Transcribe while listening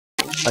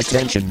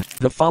Attention,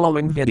 the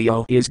following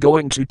video is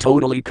going to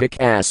totally kick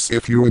ass.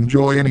 If you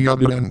enjoy any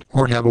of it and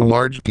or have a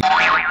large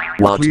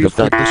Please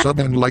click the sub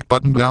and like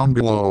button down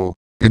below.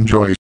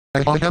 Enjoy.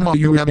 Shut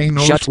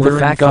the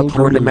fuck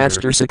up,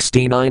 Master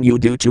 69, you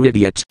do to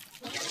idiot.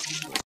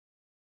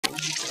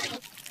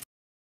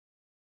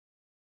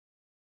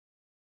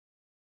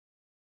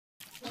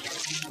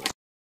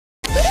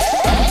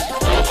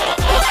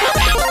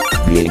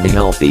 Being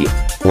healthy.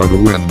 For the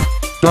win.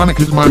 Sonic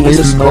is my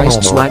Jesus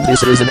Christ, slime,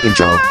 this is an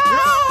intro.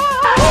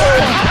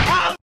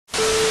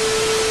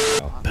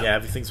 Yeah,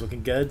 everything's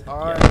looking good.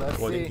 Alright, yeah. let's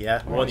Warning, see.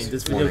 yeah. Warning,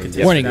 this video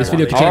contains Warning, this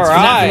video contains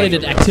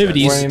FNAF-related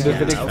activities.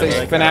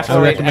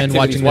 I recommend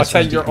watching this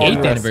for the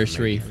 8th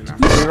anniversary.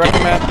 We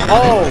recommend.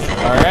 Oh!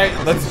 Alright,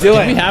 let's do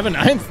it. We have a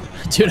 9th?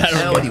 Dude, I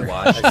don't know.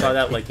 I saw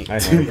that like 2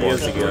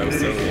 years ago,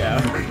 so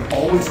yeah.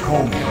 Always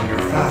call me on your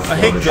fast. I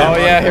hate Oh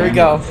yeah, here we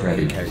go.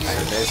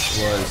 This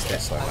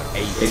was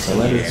It's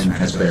hilarious and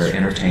has very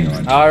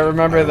entertaining. I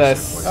remember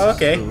this. Oh,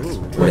 okay.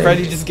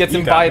 Freddy just gets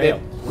invited.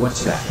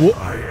 What's that?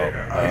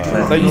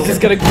 So you just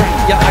gotta.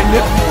 Yeah, I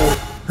know.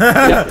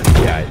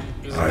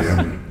 I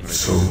am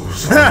so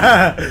sorry.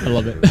 I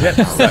love it.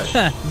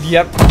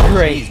 Yep,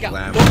 great.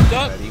 Hello.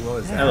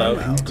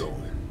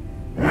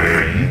 Where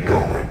are you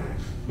going?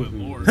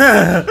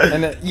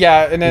 And then,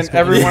 yeah, and then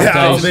everyone's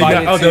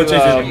invited to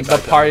the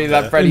party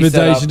that Freddy set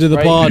up. Invitation to the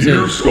party.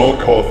 Here, Skull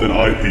Cough and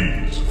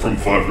IPs from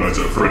Five Nights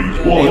at Freddy's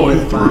while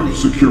through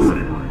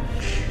security breach.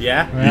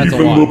 Yeah? That's a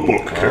Even lot. the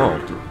book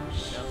characters.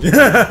 You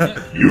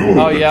have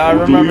yeah, I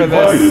been remember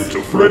invited this.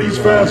 to Freddy's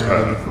Fast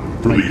Path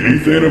for the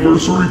 8th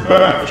anniversary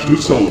bash to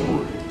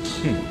celebrate.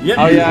 Yep.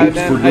 Oh yeah, and Hopes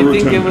then for I your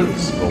think it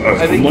was. attendance. I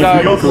As think unlike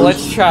the the others,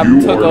 glitch trap you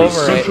took are an over it.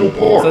 essential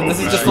part So this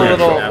is of just a this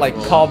little franchise. like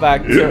callback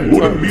It to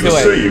wouldn't be the it.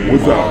 same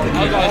without it.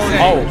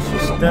 Oh,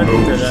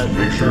 Notes,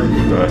 make sure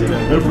that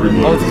every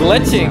oh, it's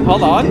glitching.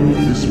 Hold on.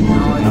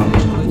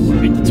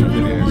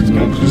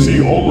 to see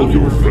all of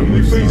your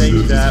friendly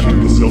faces at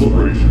the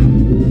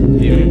celebration.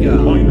 Here we go.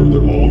 Reminder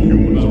that all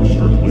humans are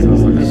strictly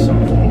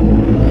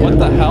What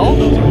the hell?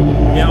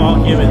 Yeah,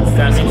 all humans.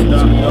 That's no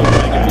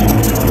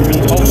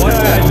Oh, what? I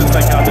just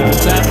like how the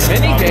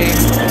Mini game.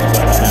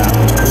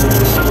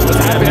 What's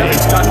happening?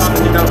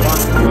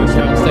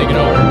 Let's take it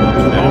over.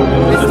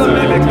 It's the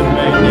mimic.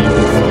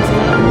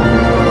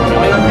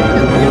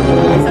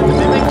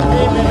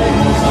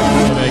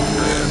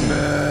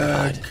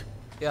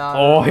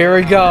 Oh, here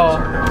we go.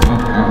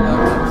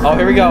 Oh,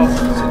 here we go.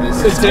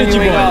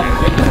 Continuing up.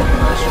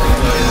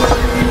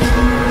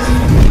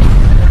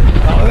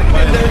 Oh,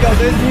 there we go.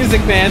 There's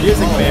music, man.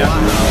 music man.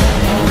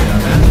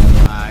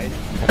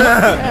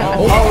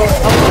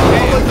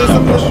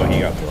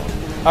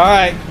 All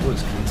right.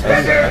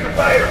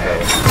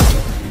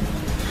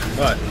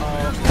 What?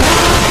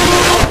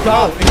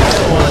 Go.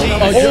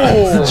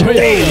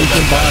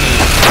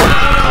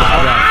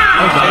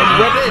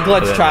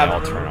 Glitch trap.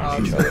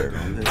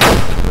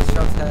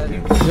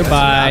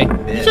 Goodbye.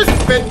 You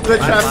just bit the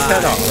trap's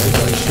head off.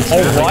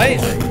 Oh, what?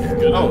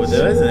 Oh,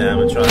 there is an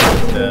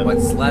animatronic.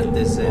 What's left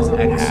is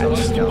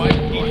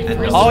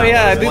exoskeleton. Oh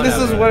yeah, I think this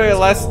is where the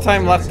last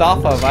time left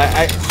off of.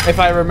 If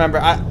I remember,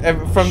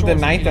 from the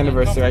 9th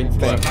anniversary, I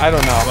think. I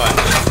don't know. What?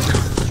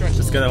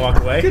 Just gonna walk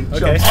away?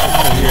 Okay.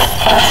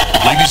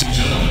 Ladies and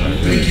gentlemen,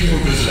 thank you for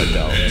visiting.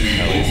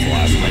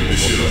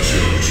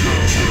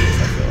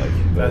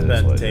 That's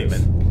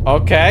entertainment.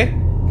 Okay.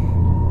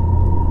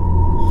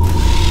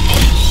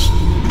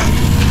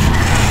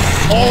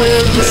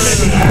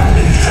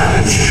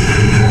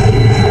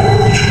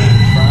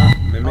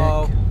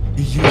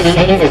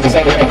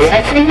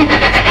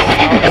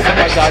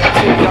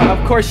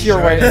 Of course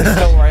you're waiting.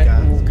 Still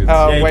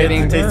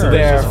waiting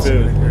there.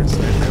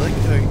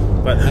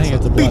 But I think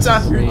it's a pizza.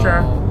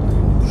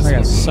 I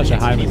got such a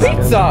high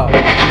Pizza.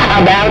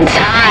 About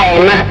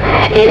time.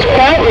 It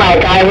felt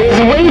like I was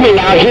waiting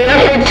out here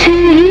for 2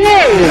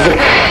 years.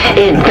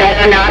 It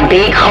better not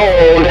be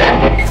cold.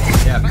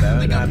 Yeah,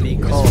 better not be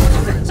cold.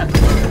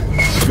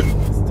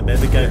 The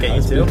mimic gonna get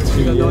you too?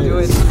 Don't do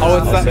it.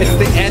 Oh, it's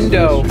the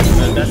endo.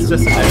 That's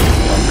just a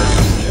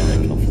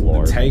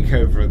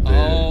Takeover the.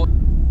 Oh.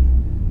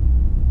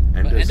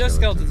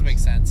 Endoskeletons make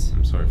sense.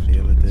 I'm sorry for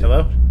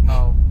Hello?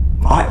 Oh.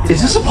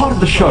 Is this a part of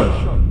the show?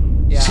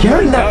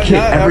 Scaring that kid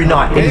every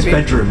night in his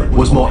bedroom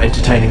was more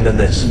entertaining than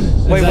this.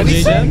 Wait, what did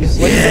he say?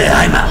 Yeah,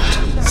 I'm out.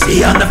 See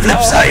you on the flip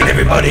side,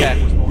 everybody.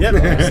 Yep.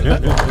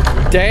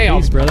 Damn.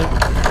 Thanks, brother.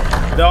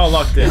 They're all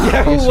locked in.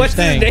 Yeah, what's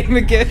his name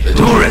again? The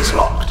door is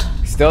locked.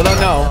 Still don't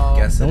know.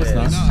 Guess it No, it's is.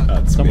 not.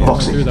 Someone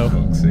walks through, though.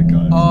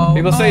 Oh.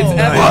 People say it's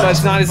Evan, but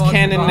it's not his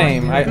canon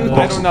name. I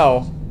don't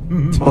know.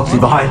 Foxy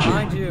behind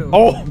you.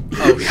 Oh.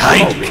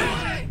 Behind me.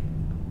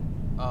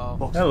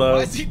 Hello.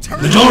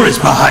 The door is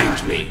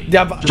behind me.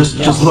 Yeah, but Just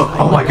look.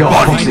 Oh my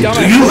God, Foxy. Do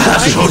you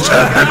have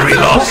short-term memory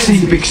loss? Foxy,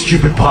 you big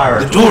stupid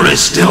pirate. The door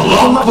is still locked. For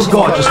the love of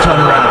God, just turn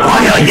around.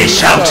 Why are you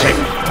shouting?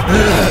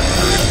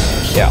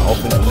 Yeah,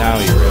 open it now.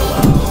 You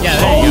realize. Yeah,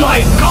 there you go. My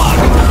God!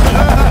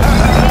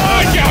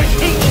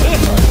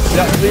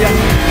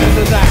 this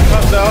is that.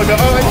 No, no,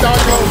 oh, it's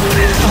Darko.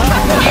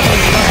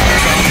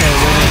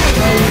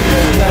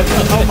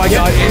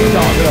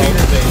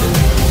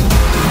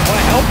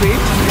 speech.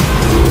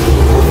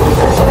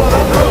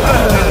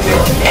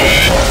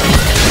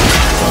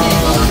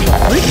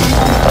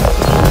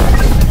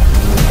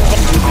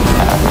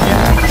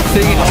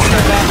 Singing all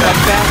like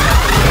that.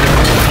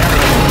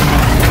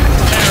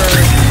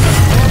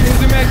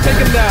 Music man,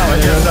 take him down.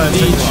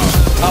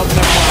 Oh,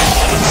 never mind.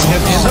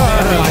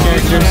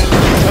 Characters.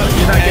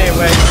 You're not getting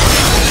away.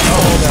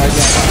 Oh, there I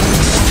go.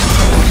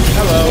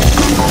 Hello.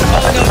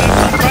 Oh, no,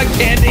 that's my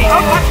candy.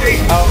 I'm hungry.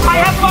 Oh,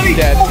 I have money.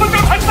 dead. Oh, but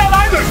don't touch that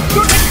either.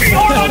 Don't touch me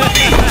or money.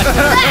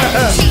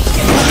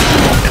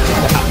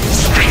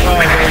 Oh,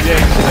 very good.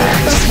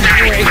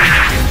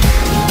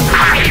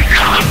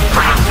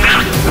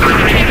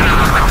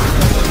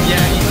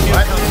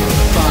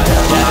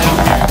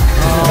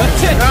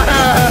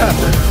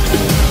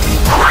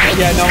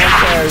 Yeah, no one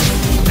cares.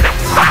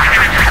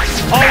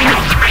 Oh,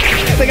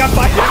 they got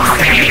fired.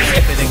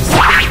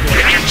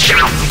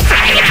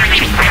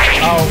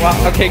 Oh,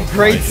 wow. Okay,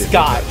 great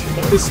Scott.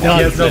 He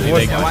has no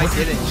voice. Why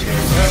didn't you?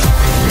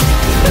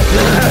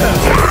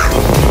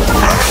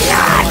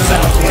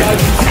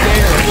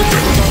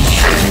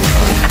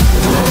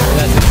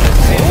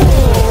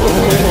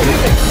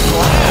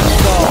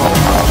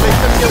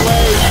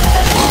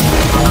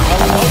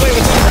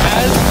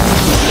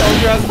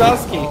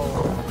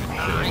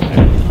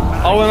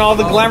 Oh, and all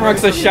the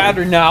Glamrocks are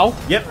shattered now.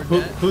 Yep.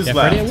 Who's Yeah,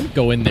 left? Freddy, I wouldn't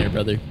go in there,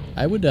 brother.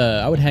 I would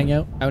hang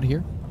out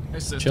here.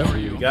 Chill.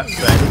 You got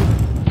Freddy.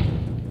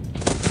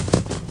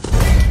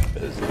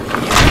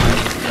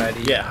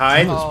 Yeah,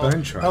 hide.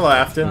 Hello,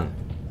 Afton.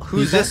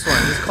 Who's this one?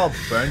 This is called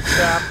Burn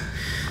Trap.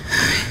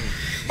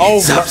 Oh,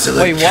 It's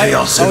absolute wait, what?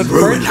 chaos Oh, and it's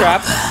Burn ruin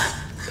Trap. out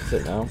there. Is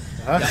it now?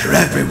 They're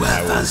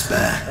everywhere,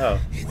 Fazbear. Oh.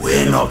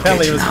 We're not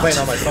Apparently getting it was out playing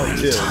on of my here phone,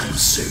 too. anytime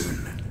soon.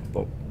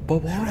 But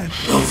why?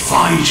 We'll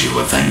find you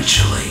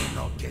eventually.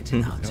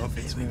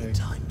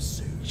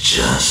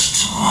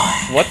 Just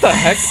like What the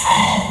heck?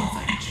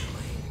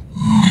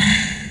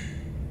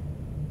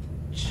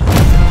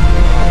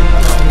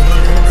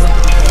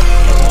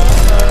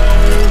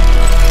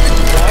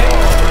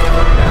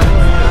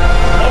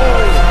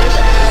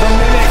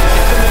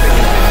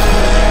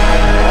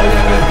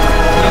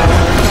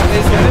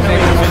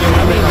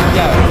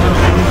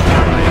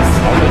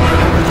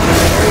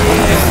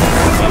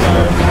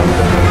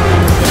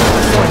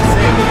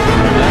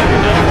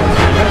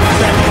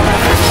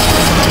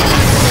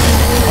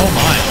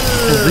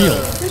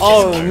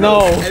 Oh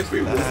no!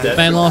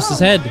 Man lost his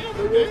head.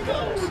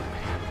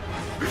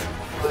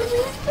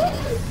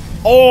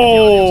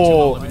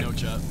 Oh!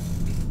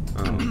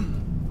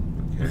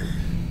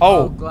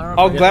 Oh!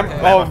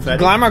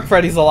 Glamrock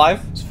Freddy's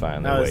alive. It's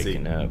finally Now is he?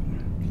 waking up.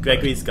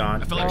 Gregory's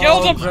gone.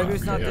 Killed him!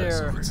 Gregory's not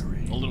there.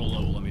 A little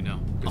low, let me know.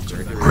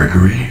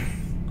 Gregory.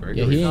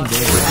 Yeah, he ain't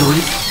dead.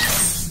 Gregory.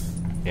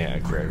 Yeah,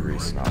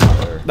 Gregory's not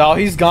there. No,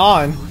 he's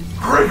gone.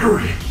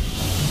 Gregory.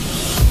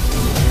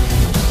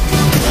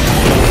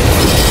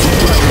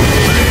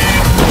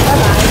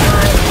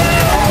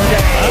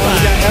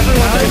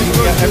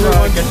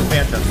 Everyone gets a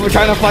phantom. We're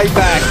trying to fight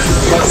back,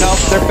 but nope,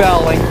 they're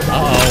failing.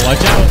 Uh-oh,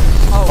 watch out.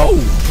 Oh!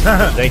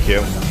 Thank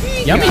you.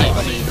 Yummy!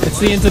 It's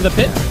the Into the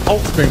Pit. Oh,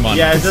 Spring Mon.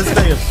 Yeah, it does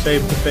say a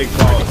big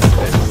ball.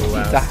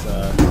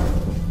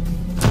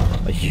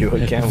 You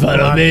again.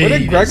 Where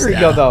did Gregory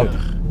go though?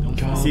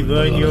 Is he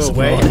luring you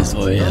away?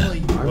 Oh, yeah.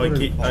 Or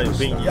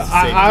bringing you to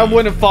I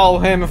wouldn't follow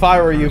him if I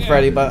were you,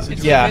 Freddy, but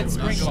yeah.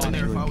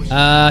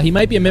 He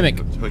might be a mimic.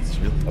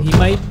 He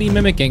might be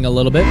mimicking a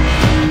little bit.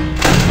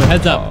 So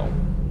heads up.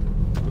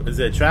 Is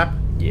it a trap?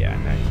 Yeah,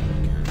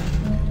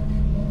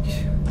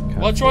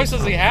 What choice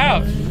does he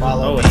have?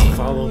 Follow it.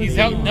 Follow He's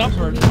me.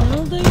 outnumbered.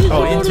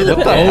 Oh, into the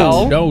What the pit.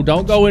 hell? No,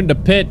 don't go into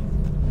pit.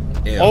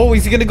 Oh,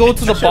 is he gonna go to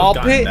the Should've ball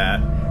gotten pit?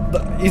 that.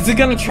 Is he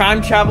gonna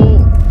time travel?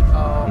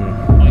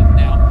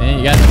 Man,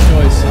 you got no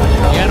choice. You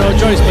got no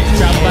choice but to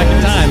travel back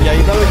in time. Yeah,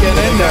 you better get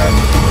in there.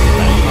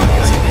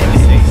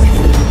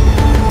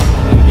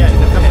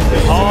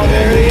 Oh,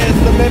 there he is,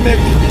 the mimic.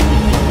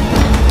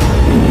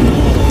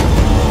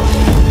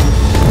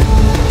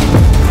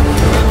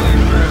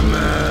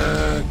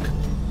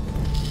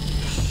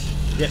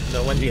 Yeah,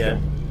 no one yet.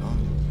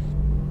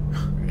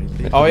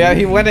 Oh yeah,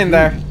 he went in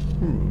there.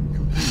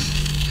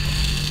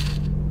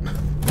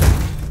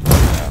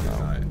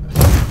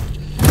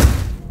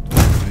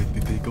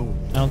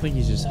 I don't think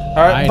he's just.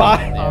 Alright,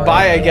 bye.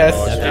 Bye, I guess.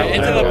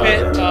 Into the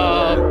pit.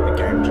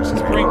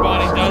 Spring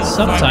Bonnie does.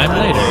 Sometime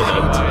later.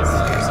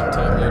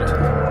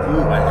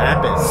 Ooh, what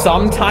happened?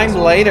 Sometime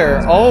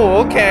later.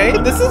 Oh, okay.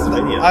 This is.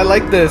 I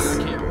like this.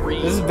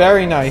 This is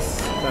very nice.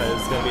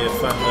 It's gonna be a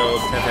fun little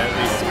 10th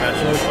anniversary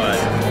special, but.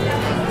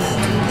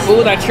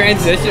 Ooh, that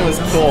transition was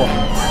cool.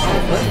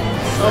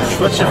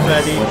 What's your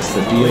Freddy? What's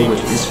the deal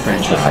with this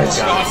franchise?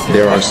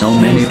 There are so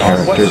many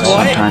characters,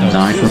 sometimes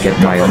I forget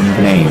my own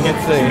name.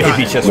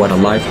 What a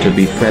life to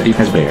be Freddy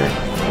Fazbear,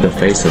 the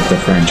face of the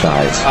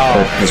franchise,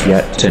 but has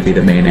yet to be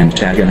the main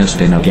antagonist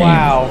in a game.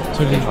 Wow.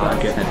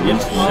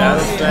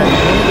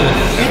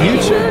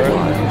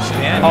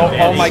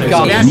 Oh my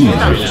god.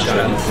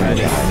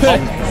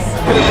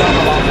 could have done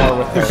a lot more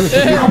with her.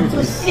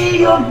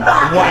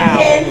 Wow.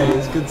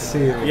 It's good to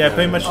see you. Yeah,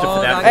 pretty much the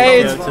FNAF.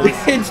 Hey,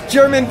 it's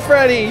German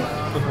Freddy.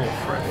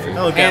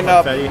 Hello, And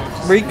Freddy.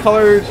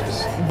 recolored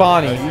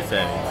Bonnie.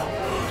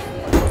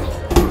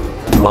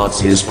 What's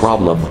his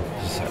problem?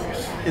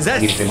 Is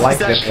that? He's been like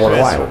this for a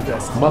while,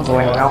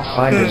 mumbling about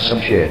finding some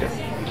shit.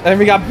 And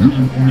we got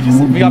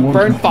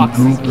Burn Fox.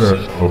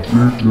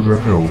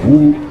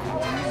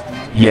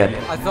 Yet,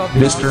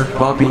 Mr.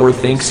 Popular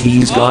thinks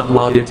he's got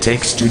what it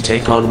takes to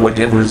take on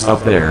whatever's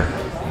up there.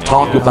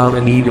 Talk about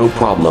an ego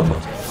problem.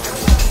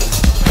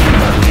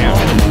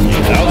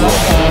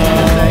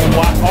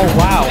 Oh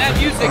wow! That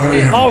music.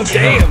 Oh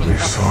damn! I'm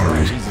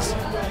sorry.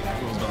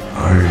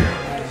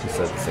 She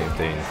said the same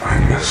thing. I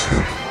miss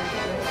him.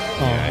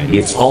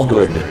 It's all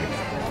good.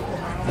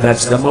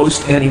 That's the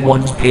most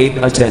anyone's paid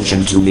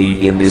attention to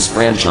me in this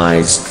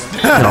franchise.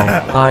 No,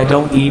 I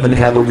don't even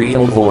have a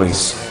real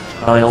voice.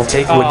 I'll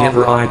take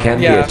whatever I can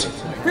get.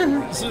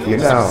 You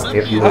know,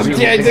 if you were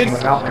really thinking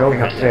about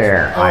going up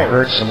there, I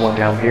heard someone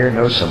down here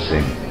knows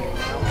something.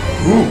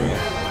 Who?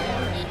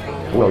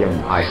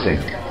 William, I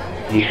think.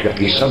 He should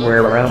be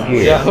somewhere around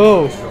here. Yeah,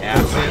 who?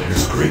 That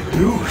is great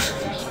news.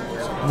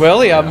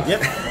 William.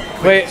 Yep.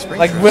 Wait,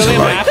 like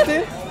William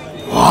Afton?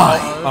 Why?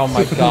 Oh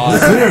my god.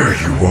 There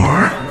you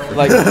are.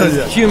 Like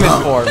his human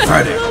form.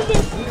 Freddy.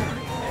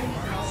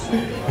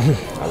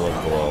 I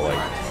love Glow,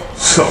 like.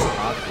 So,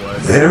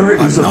 there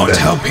is I'm not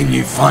helping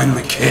you find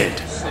the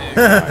kid.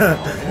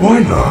 Why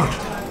not?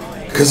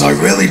 Because I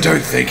really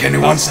don't think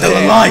anyone's still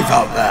alive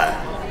out there.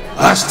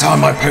 Last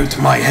time I poked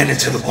my head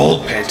into the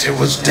ball pit, it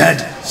was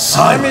dead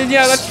silent. I mean,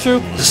 yeah, that's true.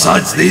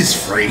 Besides these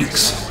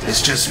freaks,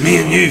 it's just me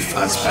and you,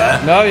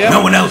 Fazbear. No, yeah.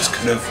 No one else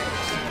could have.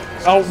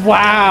 Oh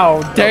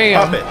wow,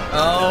 damn.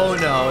 Oh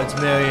no, it's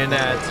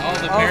marionettes. Oh,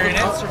 the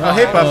marionettes. Oh,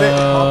 hey, Puppet.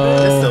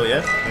 It's still,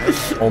 yeah.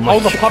 Oh,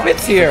 the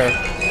puppet's here.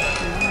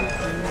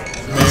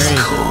 Of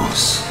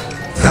course.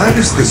 That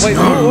is this. Wait,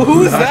 No,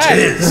 who's that that?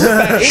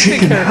 is. She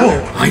can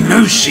help. I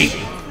know she.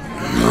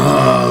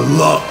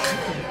 Look,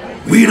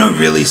 we don't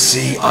really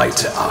see eye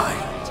to eye.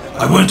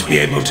 I won't be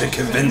able to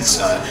convince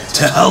her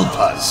to help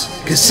us,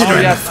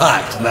 considering the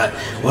fact that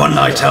one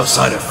night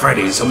outside of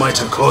Freddys I might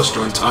have caused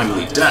her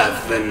untimely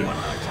death, and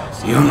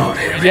you're not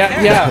here.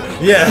 Yeah.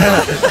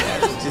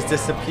 Just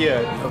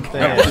disappeared from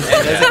there.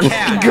 There's a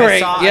cat.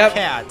 Great. I saw Yep. a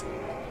cat.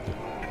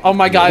 Oh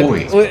my god.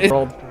 Oi.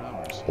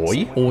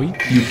 Oi?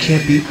 You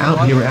can't be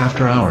out here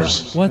after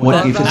hours.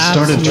 What if it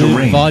started to absolute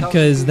rain? vodka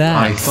is that?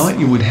 I thought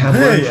you would have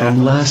learned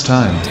from last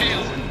time.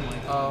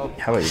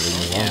 How about you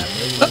leave me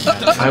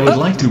alone? I would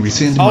like to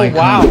rescind my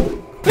wow.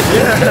 comment.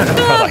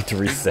 I'd like to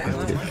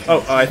resend it.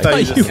 Oh, I thought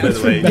you just slid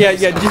away.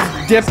 Yeah,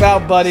 just dip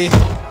out, buddy.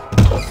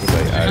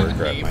 I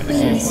regret my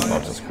decision.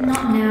 I'll just cry.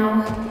 Not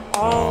now.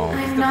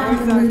 I'm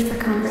not in the mood for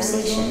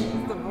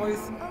conversation.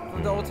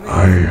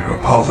 I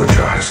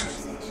apologize.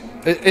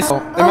 It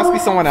must be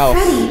someone else.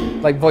 Freddy.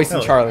 Like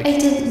voicing Charlie. I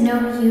didn't know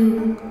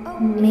you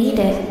made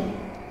it.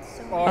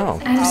 Oh.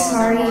 I'm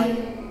sorry.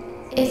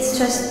 It's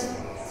just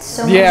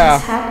so much Yeah.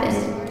 has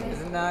happened.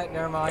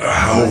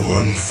 How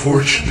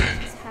unfortunate.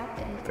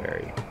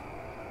 Very.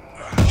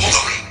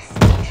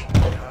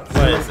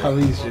 How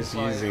he's just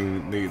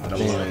using the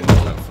line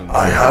from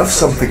I have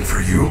something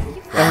for you.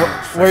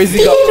 Where is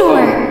he go? Theodore!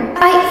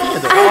 I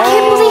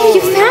can't believe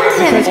you found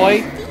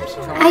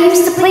him! I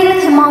used to play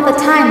with him all the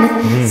time,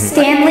 with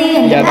Stanley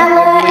and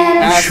Ella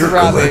and... You sure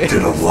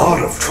collected a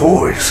lot of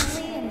toys.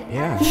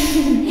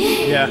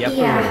 Yeah.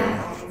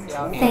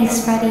 Yeah.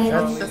 Thanks, Freddy.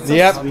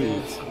 Yep.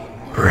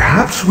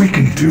 Perhaps we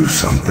can do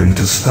something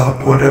to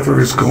stop whatever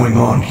is going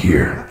on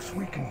here.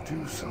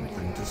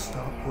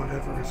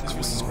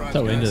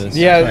 So into this.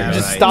 Yeah,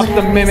 just stop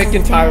the mimic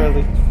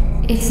entirely.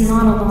 It's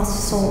not a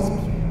lost soul.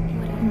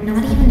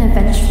 Not even a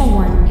vengeful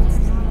one.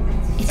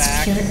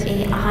 It's pure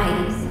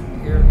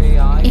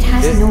AI. It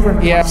has no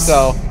remorse. Yeah,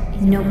 so.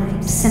 No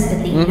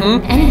sympathy, no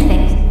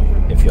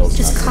anything. It feels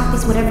Just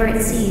copies whatever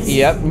it sees.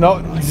 Yep,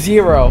 no,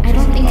 zero. I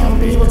don't think I'll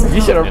be able to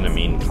You should help. And a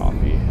mean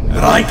copy.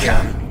 But I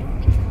can.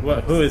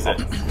 What? Who is it?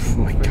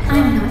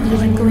 I'm not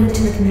even going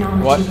to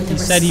acknowledge What? you with a He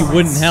said he response.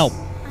 wouldn't help.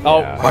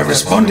 Oh. By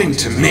responding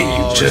to me,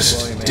 you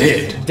just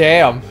did.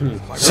 Damn.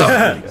 So,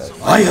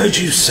 I heard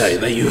you say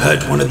that you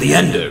heard one of the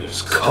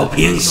Endos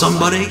copying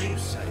somebody?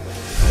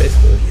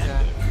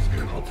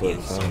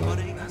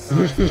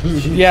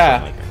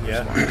 Yeah.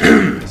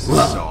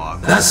 Well,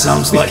 that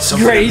sounds like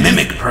something Great. a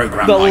mimic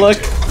program The might look.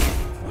 do.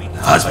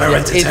 Hasbro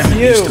Entertainment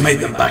you. used to make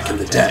them back in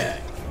the day.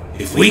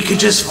 If we could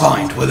just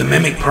find where the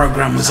mimic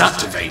program was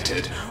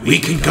activated, we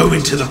can go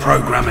into the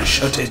program and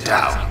shut it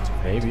down.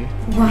 Maybe.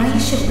 Why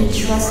should we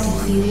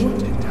trust you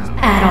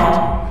at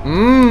all?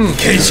 In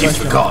case you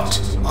forgot,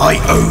 I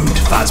owned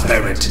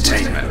Fazbear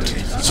Entertainment,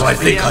 so I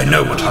think I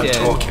know what I'm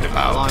talking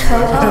about.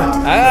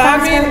 Co-owned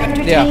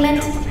Fazbear yeah.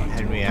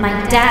 Entertainment?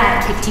 My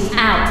dad kicked you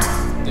out.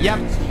 Yep.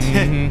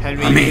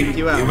 I mean,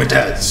 you were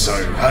dead, so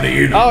how do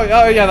you know?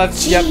 Oh yeah,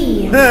 that's yep.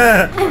 Gee,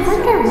 I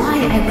wonder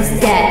why I was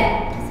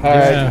dead.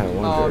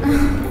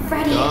 Alright.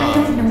 Freddy, I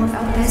don't know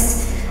about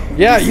this.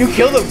 Yeah, you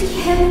killed him.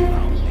 Him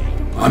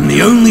I'm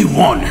the only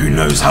one who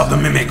knows how the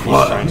mimic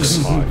works.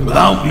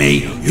 Without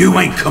me, you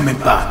ain't coming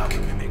back.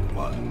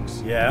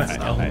 Yeah.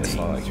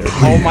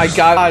 Oh my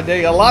god,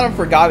 a lot of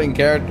forgotten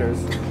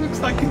characters. Looks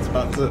like he's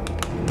about to.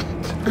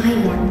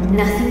 I want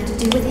nothing to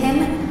do with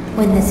him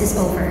when this is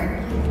over.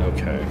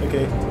 Okay.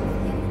 Okay.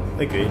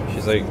 Agree.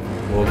 She's like,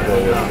 we'll go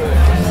with it.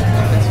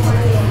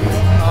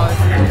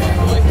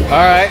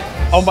 Alright.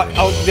 Oh my,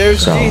 oh,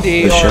 there's So,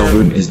 GD. the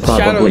showroom is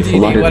probably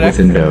flooded with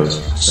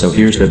windows, so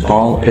here's the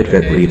ball pit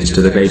that leads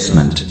to the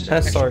basement.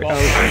 Sorry.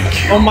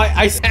 Oh my,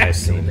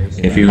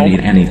 If you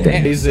need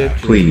anything,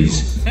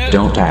 please,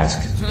 don't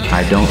ask.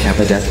 I don't have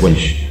a death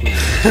wish.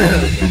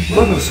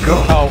 Let us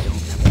go. Oh.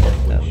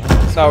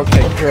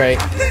 Okay, great.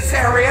 This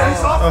area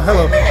is off. Oh,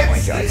 hello. Oh my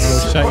god.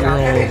 Shut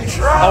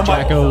your old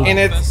Jacko And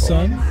it's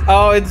son.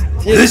 Oh, it's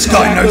This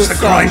guy knows the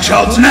crying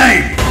child's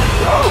name!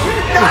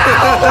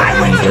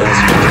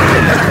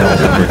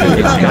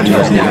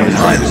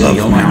 I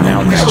love my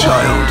nameless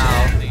child.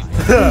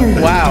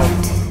 Wow.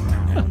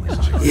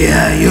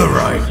 Yeah, you're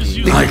right.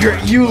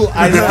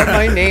 I love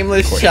my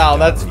nameless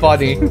child. That's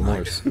funny.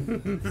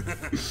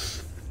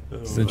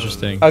 It's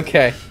interesting.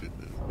 Okay.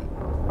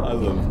 I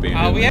love being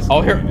Oh, we have.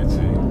 Oh, here.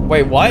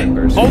 Wait, what?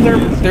 Oh,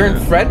 they're in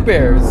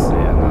Fredbear's.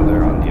 Yeah, no,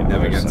 they're on the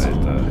other side.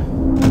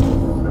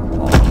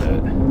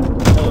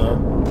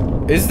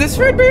 Hello. Is this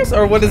Fredbear's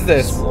or what is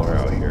this? Floor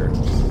out here.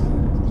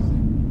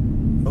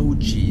 Oh,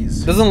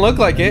 jeez. Doesn't look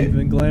like it.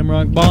 Even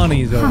Glamrock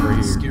Bonnie's over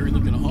here. Scary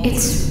looking hallway.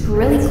 It's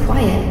really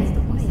quiet.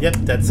 Yep,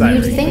 that's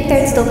You'd Siren. think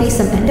there'd still be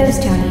some endos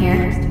down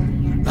here.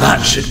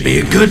 That should be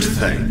a good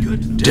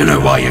thing. Don't know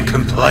why you're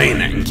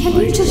complaining. Can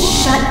you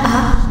just shut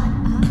up?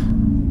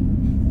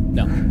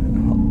 No.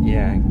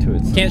 Yeah, to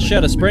its. Can't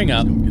shut a spring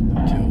up.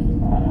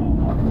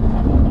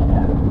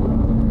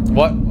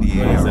 What? What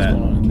is that?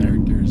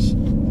 Characters.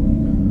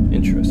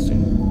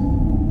 Interesting.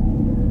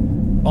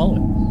 Follow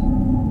it.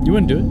 You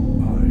wouldn't do it.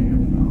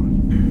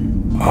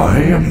 I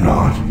am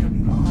not.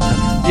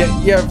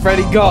 Yeah,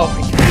 Freddy, go.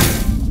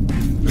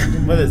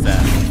 What is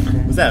that?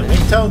 Was that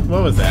ringtone?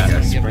 What was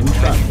that? Spring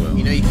truck.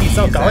 You know, you keep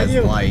So calling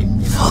you? light.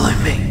 Follow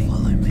me.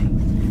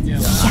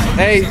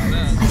 Hey. I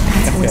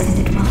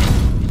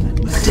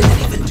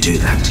didn't even do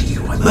that to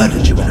you. I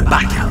murdered you in a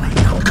back alley.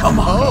 Now come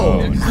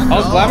on.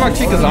 Oh, Glamrock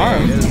Chica's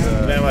arm.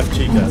 Glamrock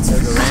Chica. There's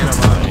a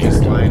random arm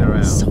just lying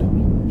around.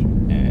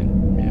 And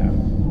yeah.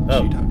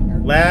 Oh,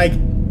 lag.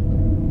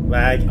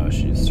 Lag. Oh,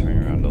 she's turning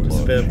around to Just a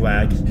look. bit of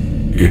lag.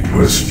 It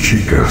was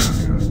Chica.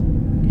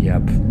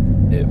 Yep.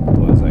 It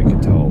was. I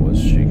could tell it was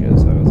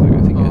Chica's. I was like,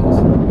 I think it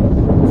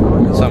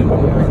is. Something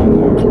going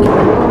on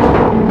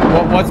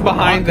there. What's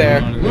behind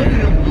there? What is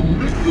it?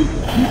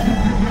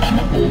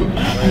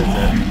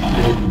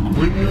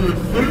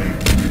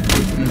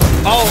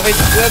 Oh,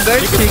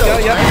 there's Chica,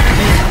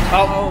 yeah.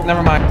 Oh,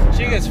 never mind.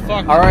 Chica's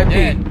fucking R.I.P.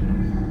 dead.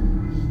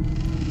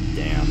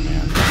 Damn,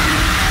 man.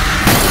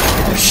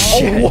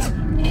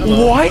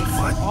 Oh, what?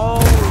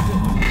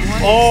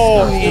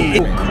 Oh,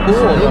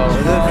 cool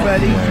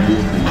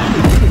though.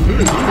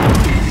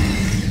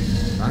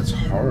 That's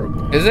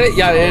horrible. Is it?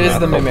 Yeah, it is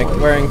the mimic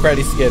wearing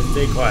Freddy's skin.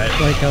 Stay quiet.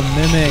 Like a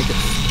mimic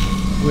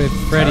with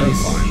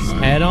Freddy's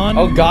head on.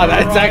 Oh god,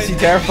 that's actually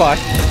terrifying.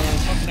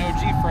 Fucking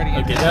OG Freddy.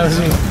 Okay, that was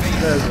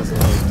just a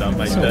little dumb.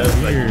 Like,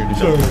 does like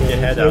don't put your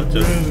head out,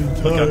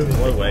 just look out the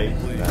doorway. I'd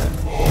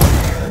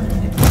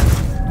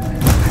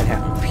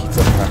have a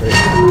pizza party.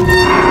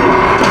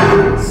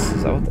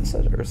 Is that what this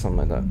is? Or something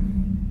like that?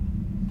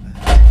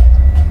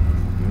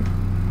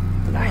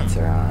 The lights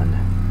are on.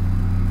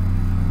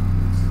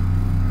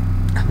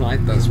 I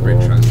like those spring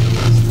trucks the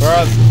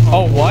best.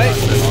 Oh, what?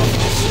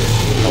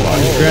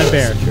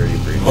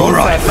 Dreadbear.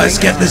 Alright, let's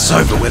get this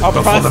over with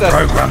before the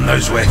program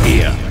knows we're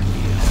here.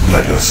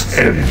 Let us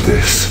end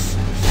this.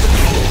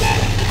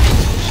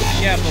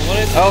 Yeah, but what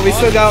is? Oh, we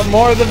still got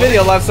more of the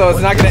video left, so it's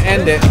not gonna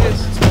end it.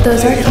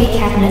 Those arcade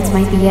cabinets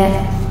might be it.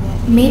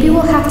 Maybe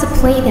we'll have to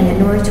play them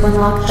in order to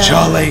unlock the...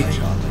 Charlie,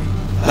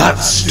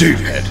 that's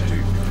stupid.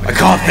 I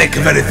can't think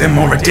of anything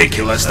more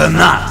ridiculous than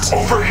that.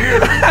 Over here.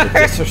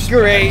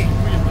 Great.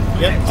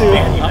 Yep,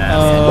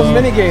 The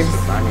minigames.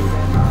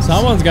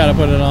 Someone's got to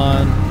put it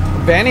on.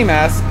 Vanny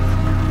mask.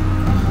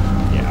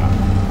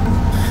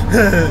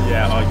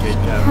 Yeah, arcade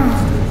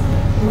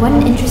cabinets. What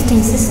an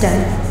interesting system.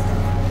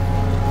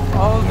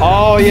 Oh You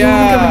wanna go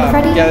yeah. with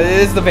Freddy? Yeah, it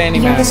is the Vanny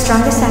You're the mask.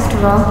 strongest after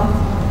all.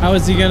 How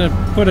is he gonna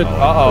put it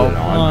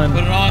on?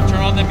 Put it on, turn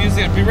on the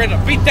music, and be ready to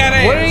beat that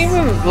ass. Would it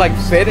even like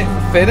fit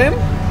him?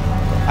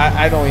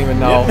 I don't even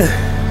know.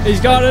 He's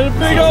got a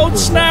big old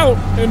snout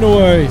in the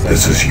way.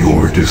 This is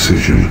your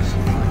decision.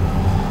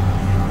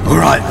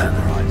 Alright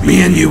then,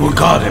 me and you will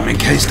guard him in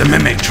case the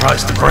mimic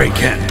tries to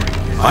break in.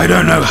 I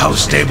don't know how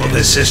stable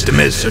this system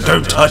is, so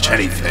don't touch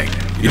anything.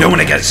 You don't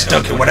want to get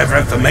stuck in whatever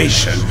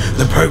information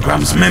the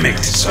program's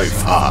mimicked so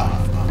far.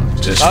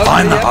 Just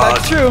find the heart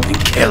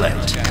and kill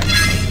it.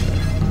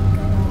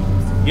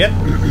 Yep.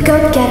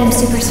 Go get him,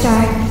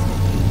 superstar.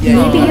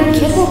 Maybe your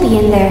kid will be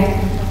in there.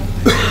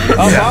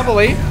 Oh,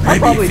 probably. I'm Maybe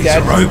probably if he's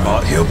dead. a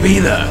robot, he'll be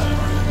there.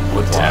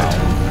 Or dead.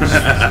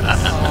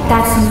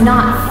 That's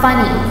not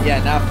funny.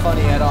 Yeah, not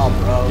funny at all,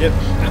 bro. Yep.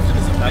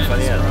 Not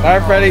funny at all.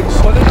 Alright, Freddy,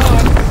 put it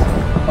on.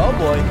 Oh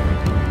boy.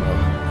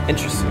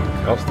 Interesting.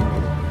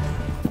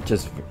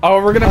 Just.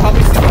 Oh, we're gonna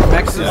probably see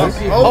Mexico.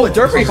 Oh,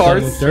 Derpy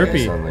horse.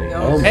 Derpy.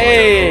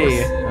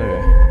 Hey.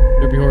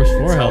 Derpy horse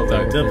 4 health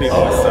though. Derpy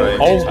horse. Sorry.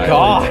 Oh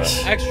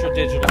gosh. Extra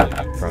digital.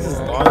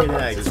 Long and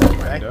eggs.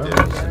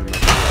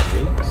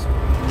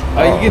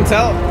 Oh, you can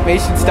tell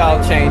animation style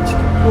change.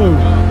 Oh,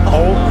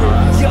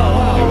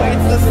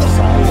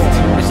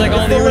 It's like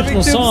all the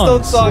original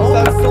songs. Oh,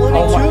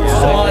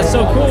 that's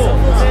so cool.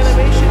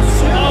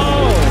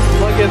 Oh,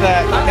 look at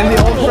that. And the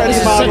old Freddy This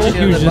is model. such a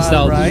huge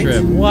nostalgia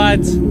trip.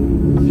 What?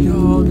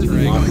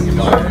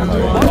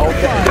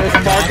 There's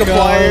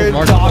Markiplier,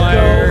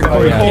 Markiplier, Taco,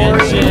 Corey Corey,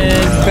 Kenshin,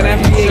 FNAF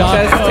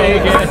VHS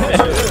tape.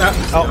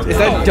 Oh, is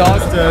that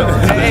Dog?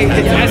 Hey,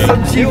 it's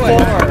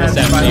SMG4.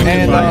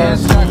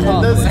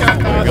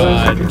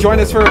 And join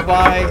us for a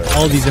bye.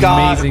 All these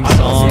Scott, amazing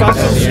songs. Scott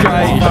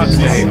Strike.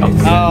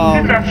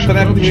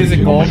 FNAF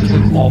Music Bowl.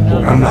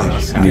 I'm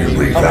not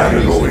nearly that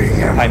annoying.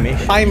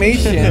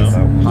 Animation.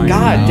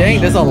 God dang,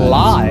 there's a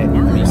lot.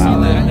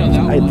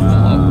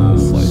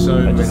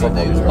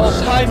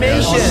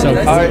 Animation.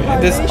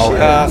 Alright, this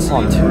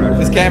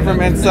came from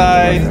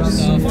inside. I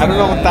don't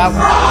know what that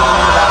was.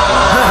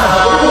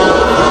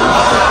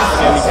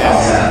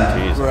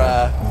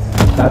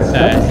 What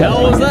the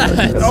hell was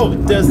that? Oh,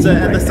 there's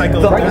the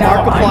cycle. The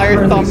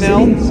Markiplier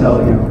thumbnail. Oh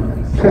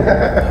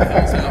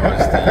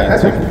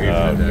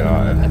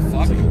god. It's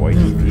like a white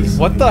piece.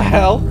 What the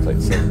hell?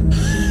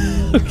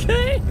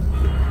 Okay.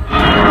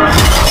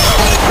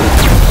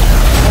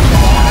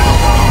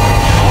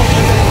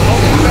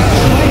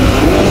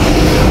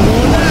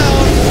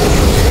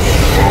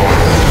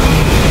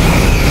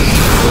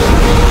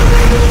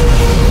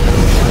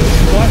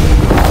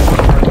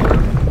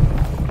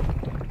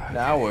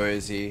 Now where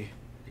is he?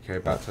 Okay,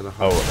 back to the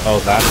hole. Oh,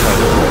 that's why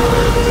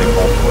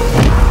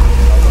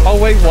Oh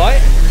wait,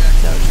 what?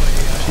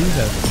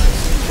 Jesus.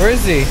 Where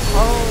is he?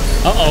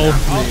 Uh-oh.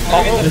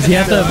 Does he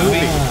have to...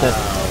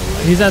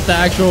 He's at the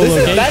actual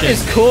location. That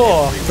is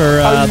cool.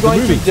 For How you the going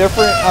movie. to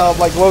different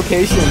like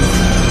locations?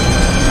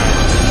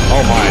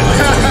 Oh my.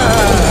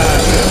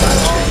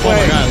 Oh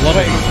my god, I love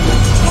it.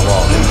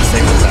 Well,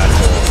 same as that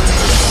hole.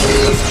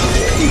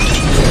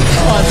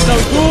 Oh, it's so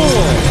cool.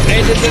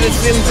 And it did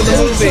its into the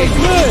movie. So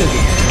good.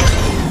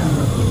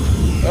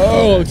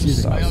 Oh,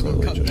 excuse me.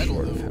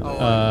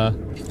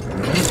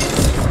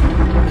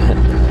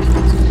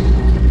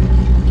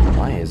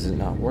 Why is it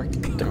not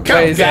working?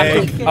 Wait, is that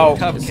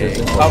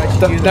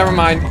never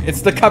mind.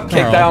 It's the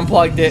cupcake that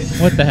unplugged it.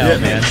 What the hell,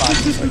 man?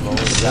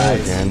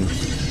 Again.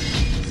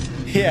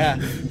 Yeah.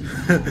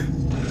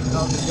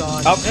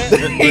 Oh,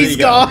 he's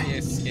gone.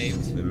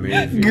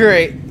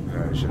 Great.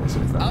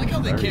 I like how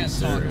they can't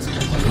talk.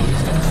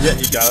 Yeah,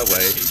 you got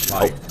away.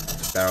 Like,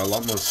 they're a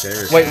lot more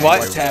serious. Wait, what?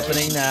 What's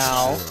happening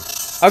now?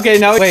 Okay,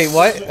 now wait,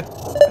 what?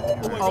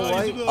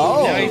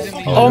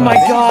 Oh my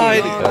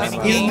god!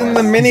 He's in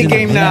the mini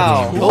game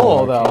now.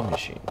 Cool though.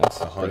 That's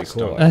pretty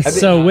cool. That's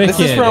so wicked. This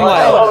is from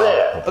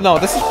like, no,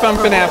 this is from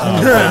FNAF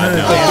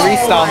the 3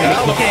 style mini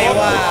game.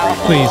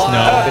 Please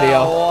no. Video.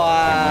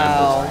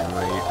 Wow.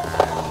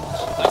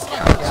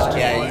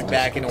 Yeah, he's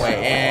backing away,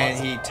 and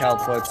he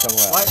teleports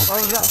somewhere else.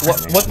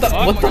 What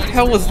the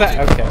hell was that?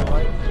 Okay.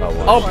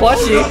 Oh,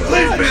 plushie.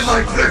 Leave me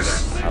like this.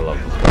 I love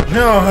him.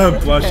 No,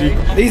 plushie.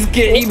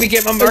 He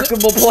became a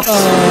markable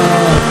plushie.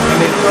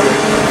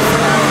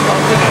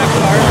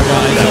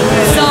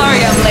 Sorry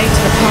I'm late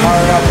to the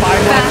party. Our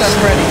 5 months I'm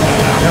ready. I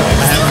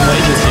haven't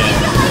played this yet.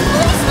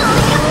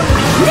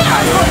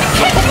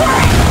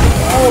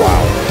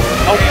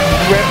 Oh,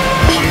 rip.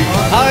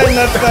 And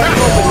that's that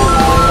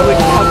holy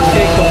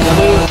cupcake of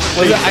blue.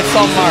 Was it? I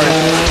saw Mars.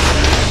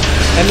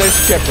 And there's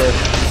Chipper.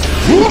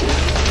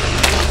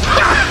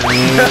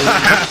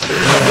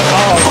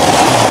 Oh,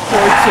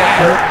 poor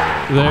Chipper.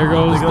 There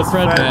goes the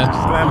Fred man.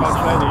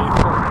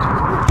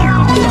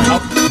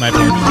 My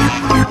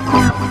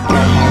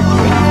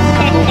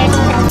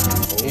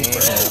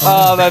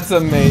Oh, that's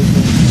amazing.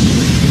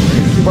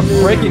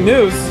 Breaking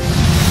news.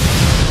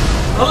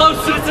 Hello,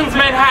 citizens of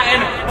Manhattan.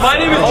 My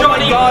name is Oh my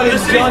Johnny. God, The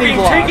it's city is Johnny being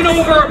Block. taken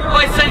over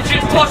by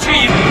sentient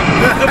plushies.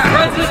 The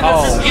president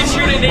has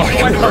issued a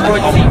nationwide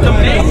emergency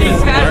demanding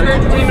fast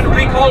entertainment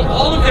recall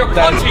all of their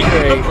plushies.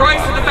 The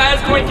price of the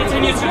fast coin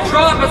continues to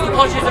drop as the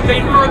plushies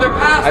invade further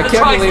past I the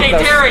can't believe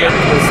tri-state that area.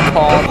 was The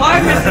called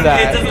 5 missing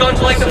that. kids has gone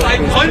to like the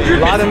 500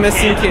 A lot of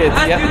missing kids,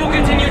 As yeah. people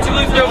continue to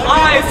lose their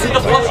lives,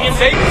 the plushie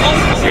invade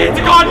closer. Kids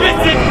have gone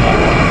missing.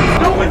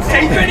 No one's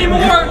safe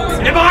anymore.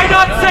 Am I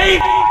not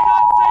safe?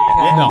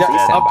 No,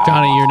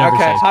 Johnny, you're never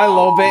Okay, safe. hi,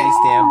 Lobit.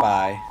 Stand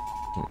by.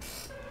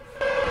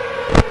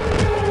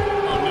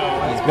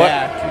 He's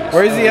back.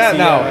 Where is he at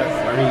now?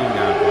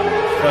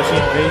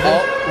 Oh,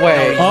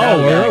 wait.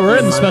 Oh, we're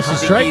in the special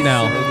strike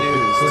now.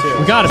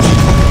 We got him.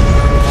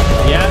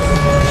 Yeah.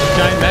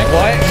 Giant mech.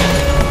 What?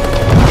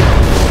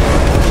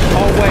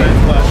 Oh, wait.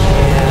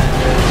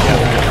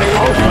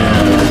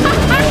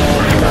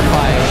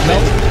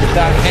 Nope.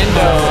 That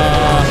Endo.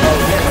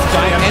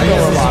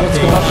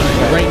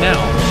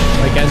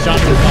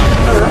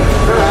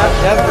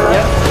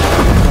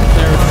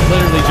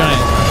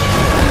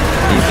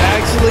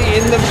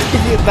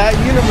 that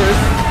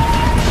universe.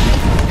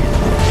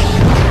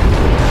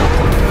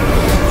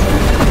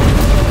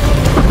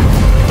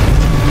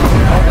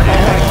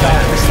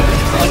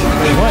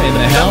 What in the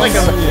hell? Like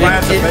a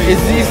flat Is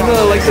these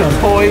like the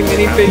toy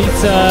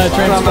minifigs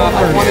from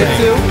I Wanted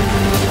To?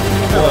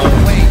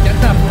 Wait,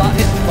 that's not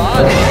it's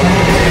body.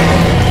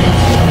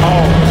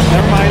 Oh,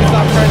 never mind, it's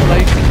not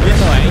friendly.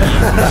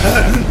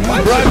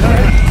 Run!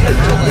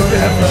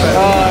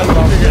 Oh, I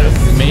love this.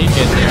 Make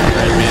it there,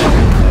 Fred, man.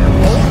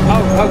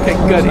 Oh, okay,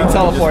 good. He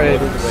teleported.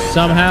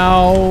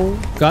 Somehow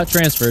got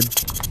transferred.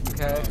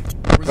 Okay.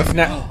 What's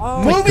next?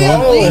 Movie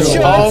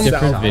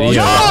different videos.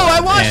 No, I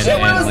watched it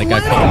when I was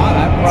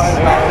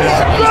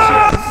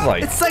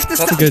like It's like this.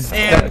 That's a good.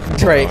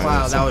 Great.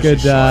 Wow, that was good.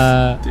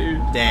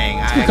 Dang,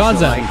 I good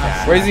concept. like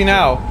that. Where is he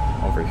now?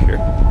 Over here.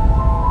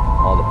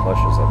 All the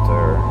plushes up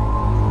there.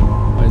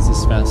 Why is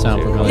this fast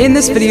sound familiar? In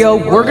this video,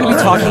 we're going to be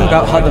talking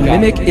about how the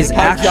Mimic is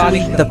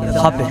actually the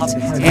puppet.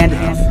 And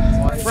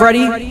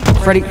Freddy,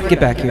 get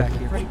back here.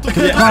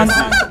 Come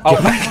on. Oh,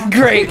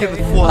 great.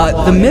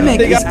 The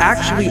Mimic is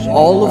actually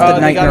all of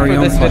the Nightmare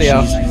Realm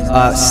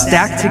plushies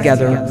stacked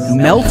together,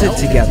 melted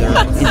together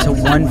into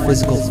one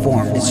physical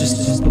form. It's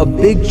just a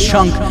big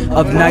chunk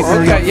of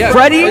Nightmare Realm. Yeah,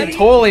 Freddy, it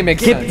totally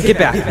makes sense. get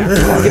back.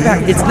 Get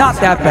back. It's not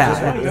that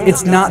bad.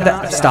 It's not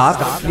that.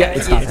 Stop. Yeah,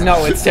 It's not.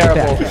 no, it's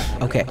terrible.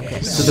 Okay,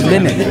 so the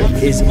Mimic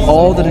is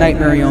all the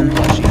Nightmare Realm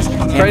plushies.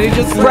 And Freddy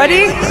just.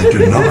 Freddy,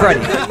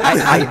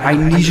 I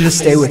need you to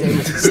stay with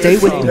me. Stay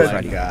with me,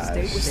 Freddy.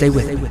 Stay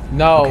with me.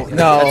 No,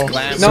 no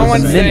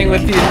one's staying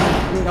with you.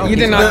 You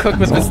did not cook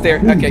with the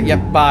stair. Okay, yep,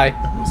 bye.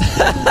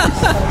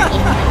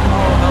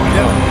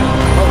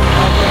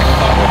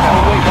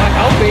 Wait, what?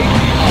 Help me.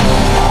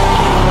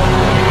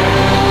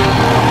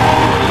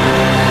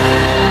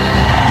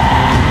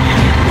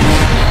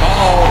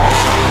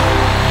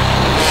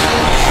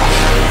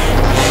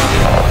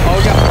 Oh,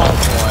 God.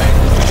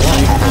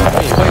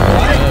 Wait,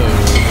 what?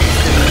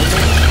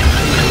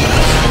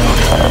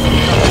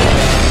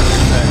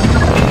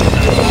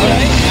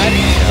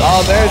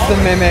 Oh, there's the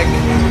Mimic.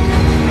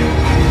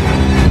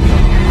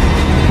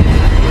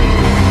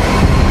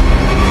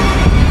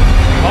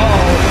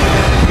 Oh,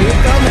 he's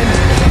coming.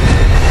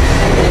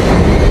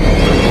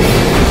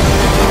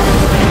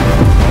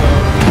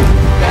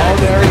 Oh,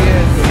 there he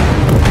is.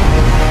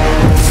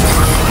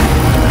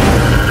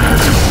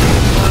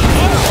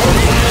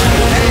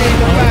 Hey,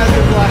 the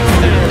Master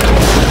Blaster.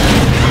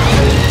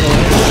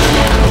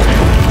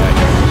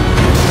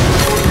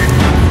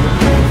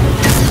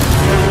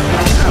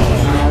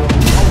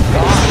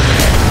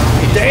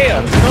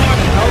 Damn!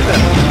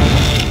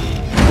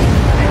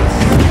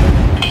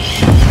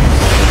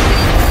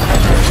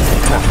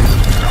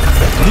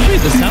 You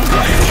made the sound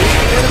like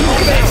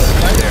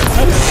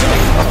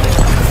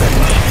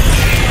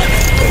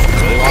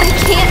I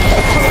can't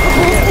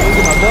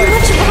hold it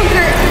much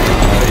longer.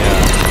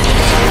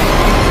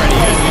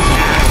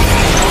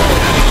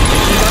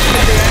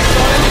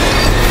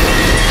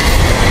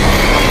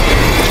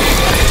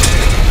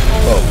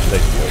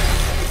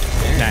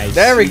 Nice.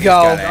 There we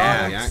go. The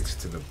axe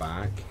to the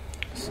back.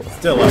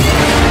 Still up.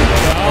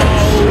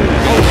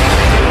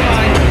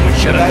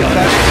 Shut up.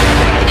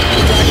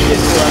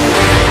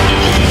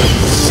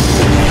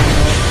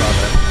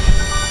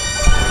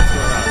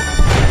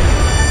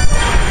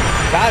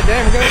 God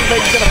damn, we're gonna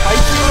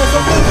fight you or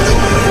something?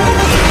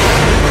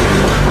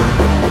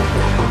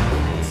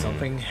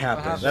 Something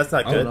happened. That's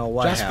not good.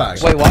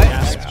 Wait, what?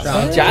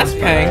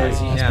 Jaspang?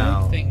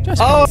 No.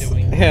 Oh,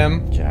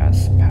 him.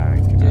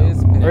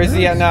 Jaspang. Where is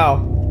he at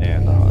now?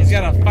 He's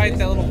gotta fight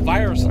that little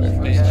virus on his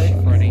face,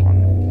 Freddy.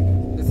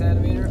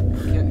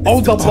 Oh,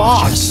 the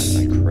boss!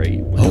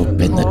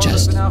 Open the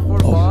chest.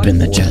 Open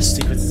the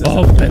chest.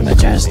 Open the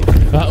chest.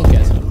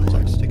 Okay.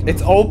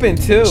 It's open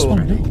too.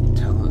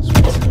 Tell us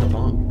what's in the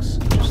box.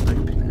 Just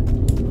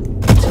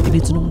open it.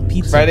 It's an old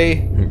pizza.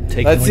 Freddy,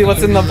 let's see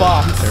what's in the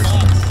box.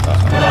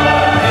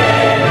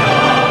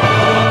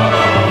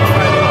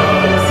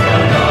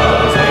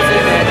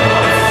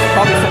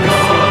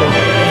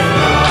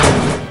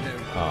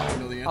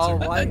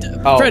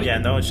 Freddy, Yeah,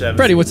 no one should have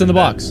Freddy, what's in the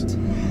box?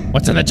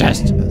 What's in the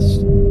chest?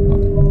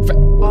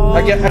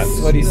 I guess that's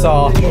what he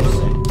saw.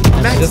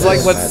 Just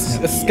like what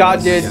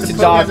Scott did to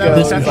Doggo.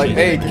 He's like,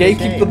 hey,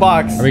 gatekeep the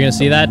box. Are we gonna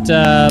see that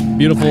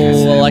beautiful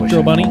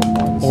Electro Bunny,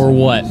 or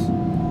what? Are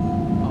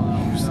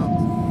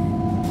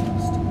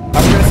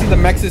we gonna see the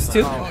Mexes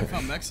too? Oh, I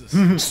found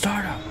Mexes.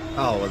 Startup.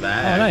 Oh,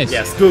 that. Oh, nice.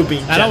 Yeah,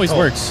 Scooby. That always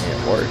works.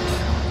 It works.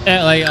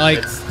 Yeah,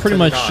 like pretty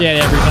much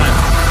shit every time.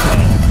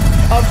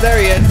 Oh, there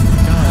he is.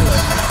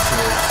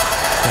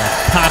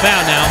 Pop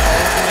out now.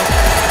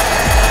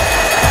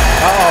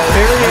 Uh-oh,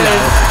 here he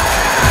is.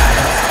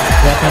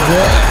 Welcome to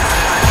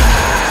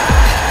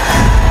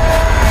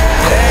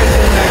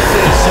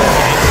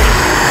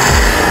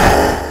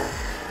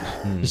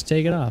it. Just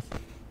take it off.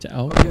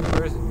 Oh.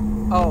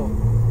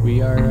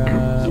 We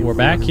are, we're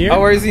back here.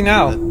 Oh, where is he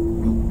now?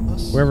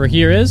 Wherever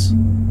here is.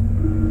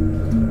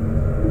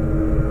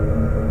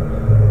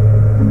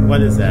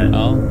 What is that?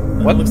 Oh.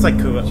 What looks like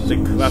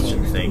the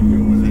corruption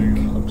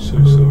thing. I'm so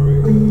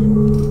sorry.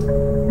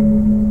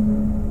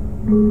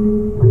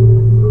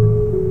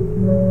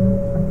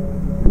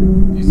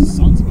 Jesus,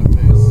 songs about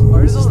this.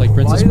 Is this like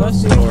Princess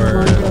Quest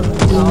or? It's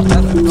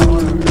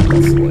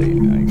late. I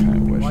kind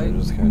of wish I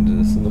just kind of did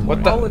this in the morning.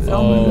 What the?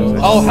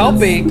 Oh, help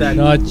me!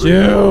 Not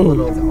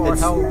you!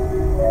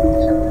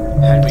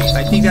 Henry,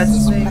 I think that's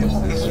his name.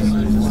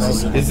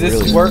 Is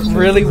this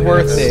really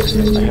worth it?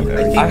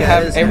 I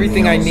have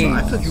everything I need.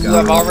 You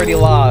have already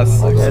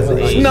lost.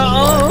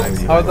 No!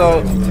 Although,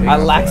 I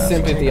lack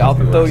sympathy, I'll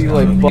throw you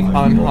like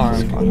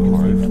unharmed.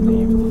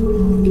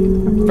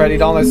 Freddy,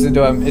 don't listen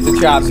to him. It's a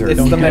trap.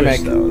 It's the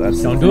mimic.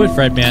 Don't do it,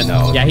 Fred, man.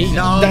 Yeah, he.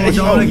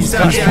 His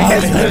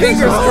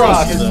fingers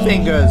crossed. His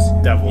fingers.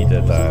 He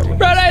did that.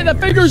 Freddy, the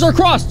fingers are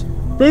crossed!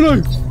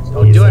 Freddy!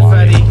 Don't do it,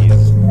 Freddy.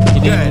 He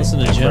didn't listen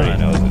to Jim. Freddy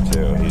knows it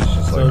too. He's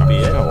just like, So be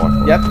it.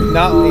 Yep,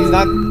 no, he's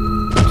not.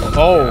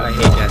 Oh. I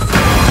hate that.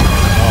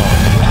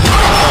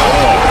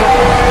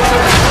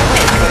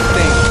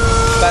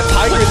 That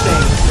tiger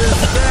thing.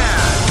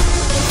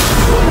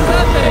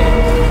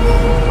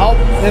 Oh,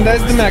 and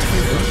there's the Mexican.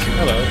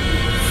 Hello.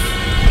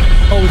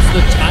 Oh, it's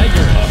the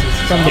tiger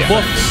from the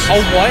books.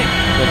 Oh, what?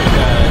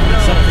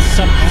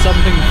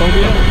 Something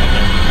phobia?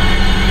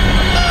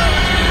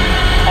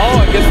 Oh,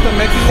 I guess the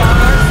Mexican's on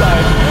our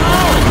side.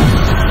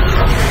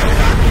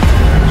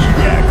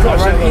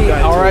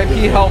 R.I.P.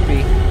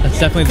 Helpy. That's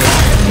definitely the books.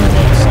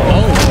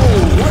 Oh,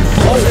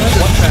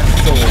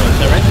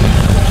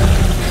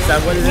 Is that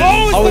what it is?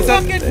 Oh, is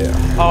that?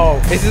 Oh,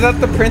 is that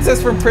the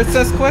princess from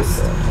Princess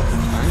Quest?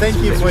 Thank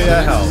you for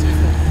your help.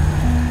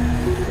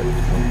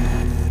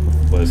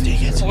 was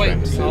he? Oh, wait,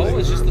 no,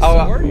 it's just the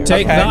Oh, sword?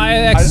 Take the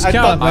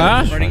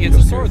Excalibur. Freddy gets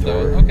a sword,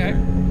 though. Okay.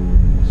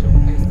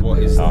 What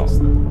is this?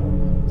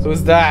 So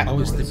is that? Oh,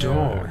 it's the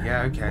door.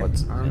 Yeah, okay. I'm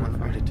on the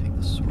way to take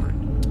the sword.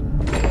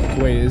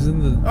 Wait, isn't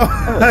the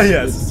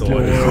Yes, it's the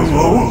sword.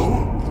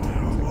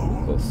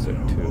 Close to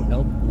two.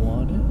 help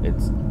wanted?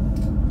 It's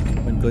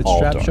When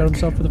all Glitchtrap dark. showed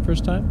himself for the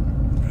first time?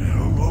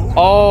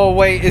 Oh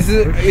wait, is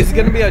it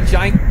gonna be a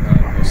giant?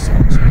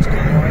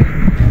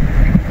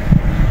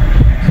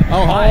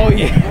 Oh, hi. Oh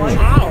yeah.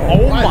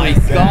 Oh my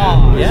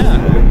god. Yeah.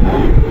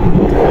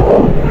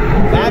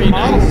 That Very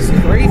model nice. is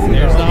crazy.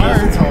 There's the though.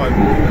 heart.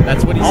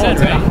 That's what he said,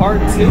 it's in a right?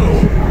 heart too.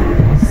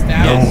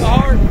 Stab the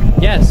heart.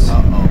 Yes.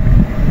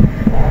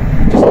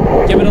 Just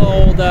give it an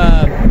old,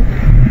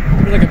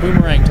 give it like a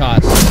boomerang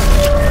toss. Oh,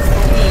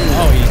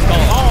 he's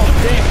calling. Oh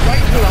damn!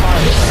 Right to the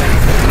heart.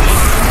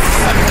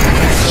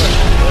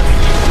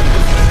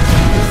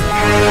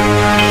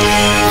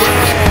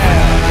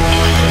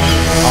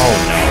 Oh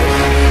no.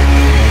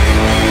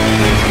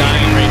 He's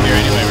dying right here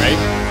anyway, right?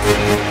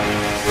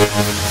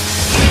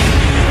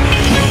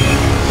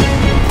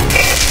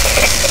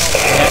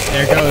 Yeah,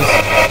 there it goes.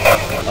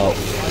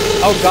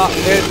 Oh god,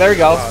 there we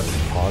go.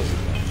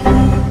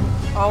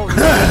 Oh.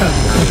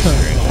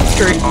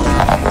 Scream.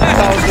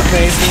 That was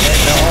amazing.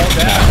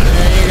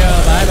 There you go.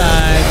 Bye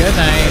bye. Good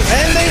night.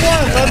 And they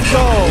won. Let's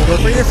go. Go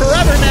for your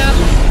forever nap.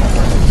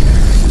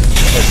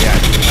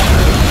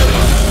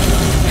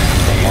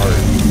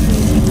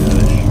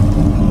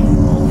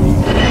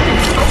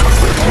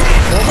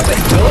 What are they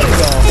doing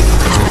though?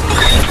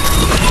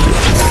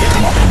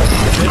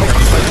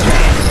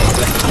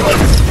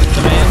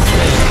 The man's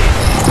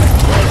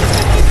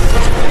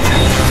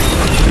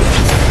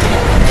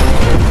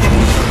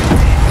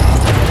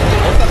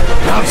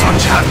Bounce on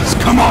Chavis,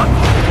 come on!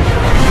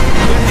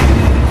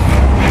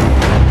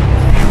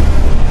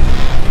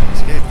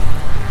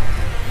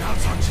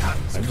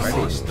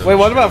 Wait,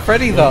 what about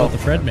Freddy What though? about the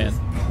Fred man?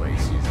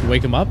 You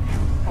wake him up?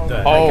 The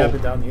heck Oh. up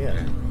and down the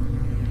air.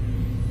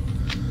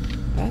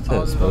 That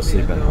has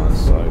mostly been on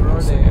side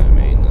once again. I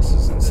mean, this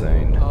is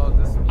insane.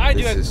 I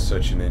do This it. is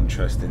such an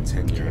interesting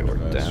 10-year We're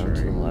down to the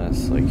anniversary.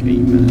 last like 8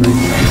 minutes.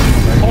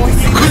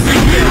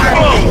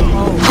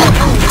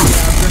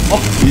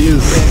 You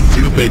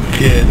stupid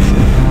kid.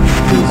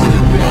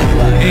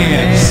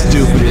 And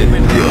stupid.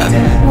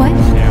 What?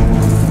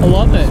 I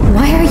love it.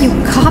 Why are you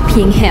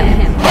copying him?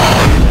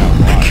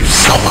 Thank you,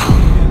 Soma.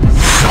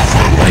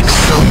 Soma like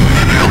so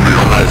many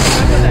others.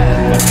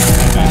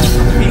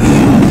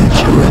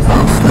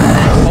 Terrible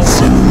fans.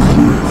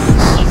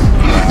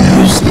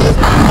 Use the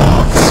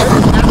paths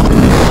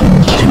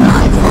to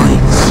my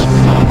voice,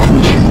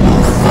 and you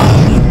will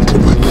find the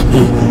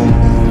key.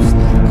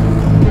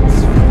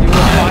 You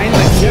will find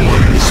the key.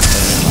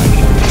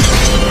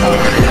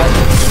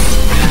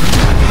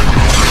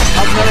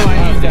 Oh, never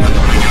mind. He's dead.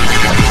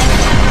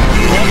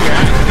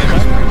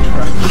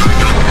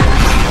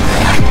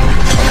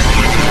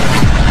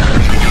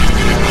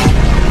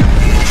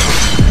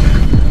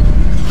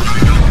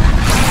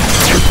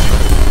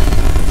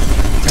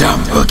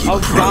 Dumb boogie Oh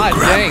god,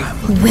 dang.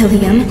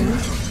 William?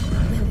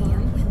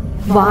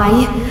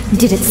 Why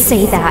did it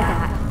say that?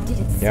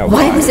 Yeah,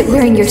 Why was it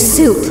wearing your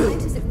suit?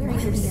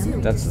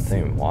 That's the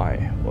thing.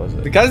 Why was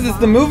it? Because it's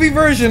the movie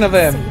version of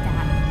him.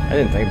 I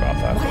didn't think about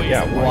that, but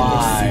yeah,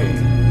 why?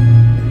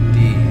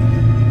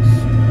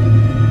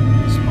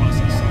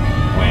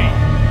 What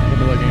are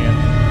we looking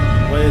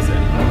at? What is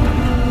it?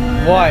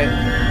 What?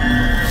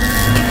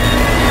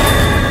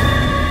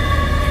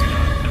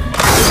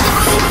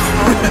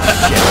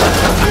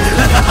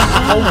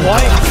 Oh,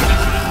 what?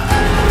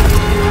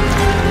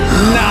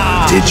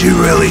 Nah. Did you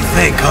really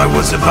think I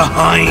was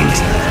behind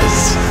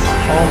this?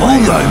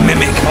 Although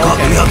Mimic got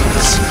the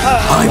others,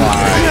 I'm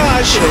getting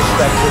I should have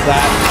expected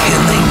that.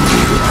 killing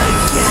you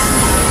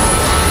again.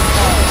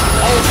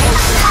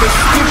 The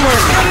skipper.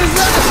 What is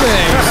that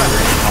thing?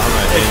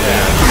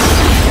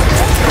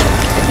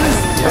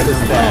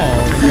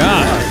 Oh,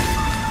 God.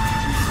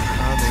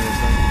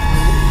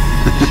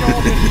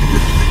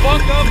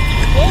 Fuck up,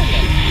 explode.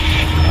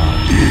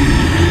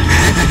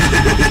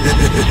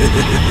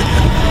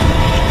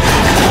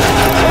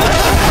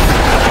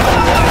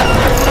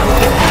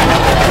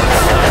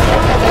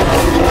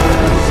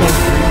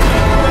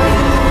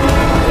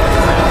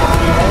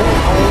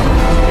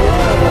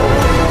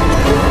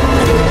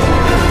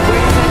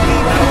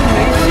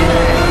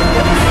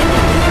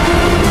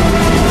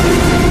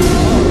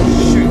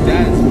 Shoot,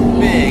 that's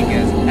big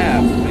as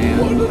F, man.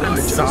 I'm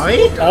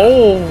sorry?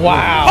 Oh,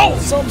 wow.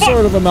 Some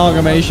sort of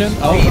amalgamation.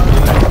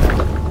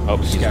 Oh,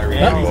 scary.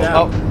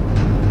 Oh.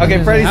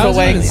 Okay, Freddy's How's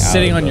awake. it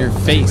sitting on your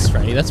face,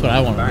 Freddy? That's what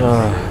I want to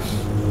know.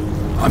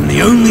 I'm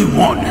the only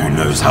one who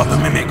knows how the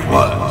Mimic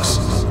works.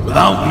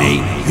 Without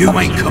me, you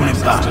ain't coming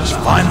back. Just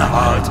find the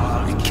heart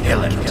and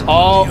kill it.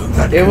 Oh,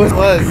 it was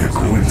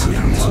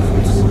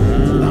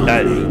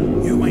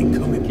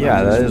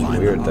Yeah, that is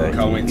weird that he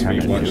kind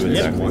of knew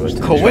exactly what to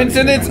do.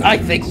 coincidence? I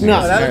think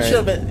not. That should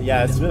have been.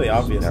 Yeah, it's really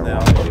obvious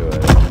now.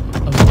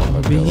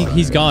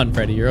 He's gone,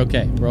 Freddy. You're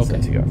okay. We're okay.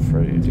 You got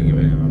Freddy to do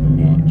it.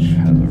 Each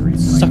has a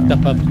reason. Sucked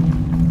up a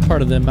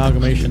part of the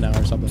amalgamation now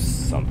or something.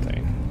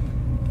 Something.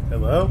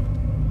 Hello?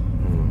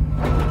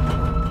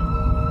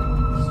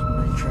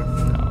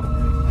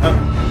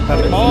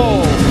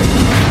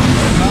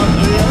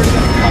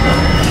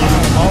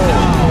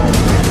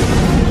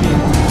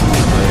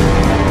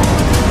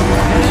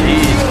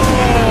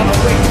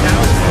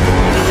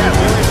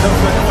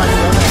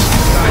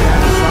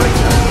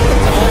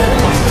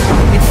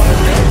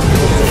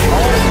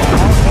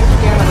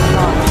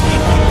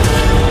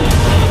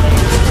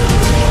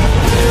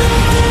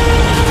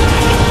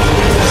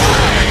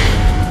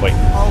 Wait.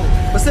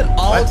 Was it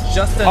all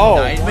just a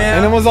nightmare?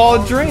 And it was all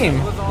a dream.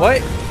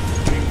 What?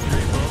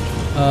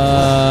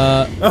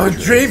 Oh,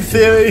 dream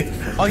theory.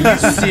 Are you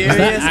serious? Is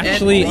that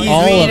actually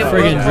all a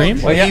friggin'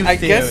 dream? Well, yeah, I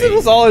guess it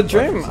was all a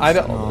dream. I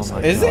don't.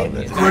 Is it?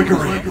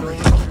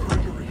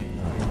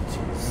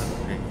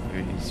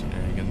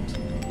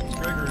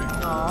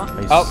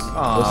 Oh,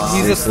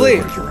 he's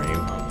asleep.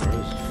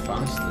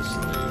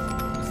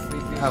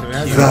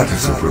 That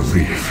is a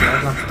relief.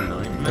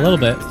 A little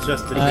bit.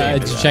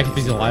 Just check if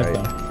he's alive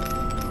though.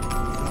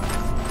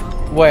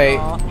 Wait.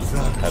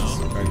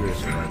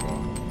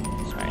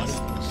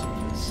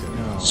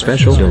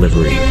 Special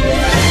delivery. You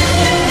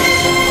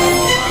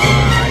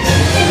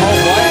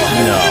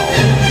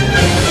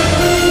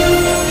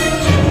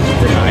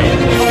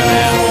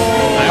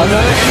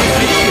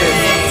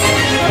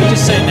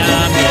just say, nah,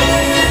 I'm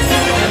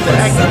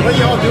good. What are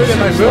y'all doing in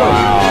my room?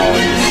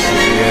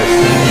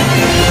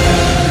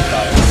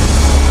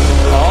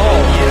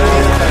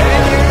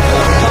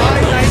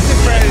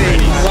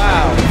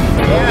 Wow.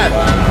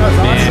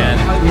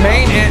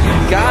 Man.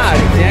 God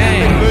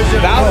dang.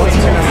 That was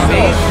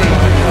amazing.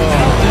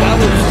 That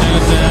was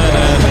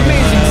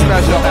amazing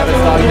special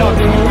effects.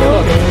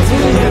 Look.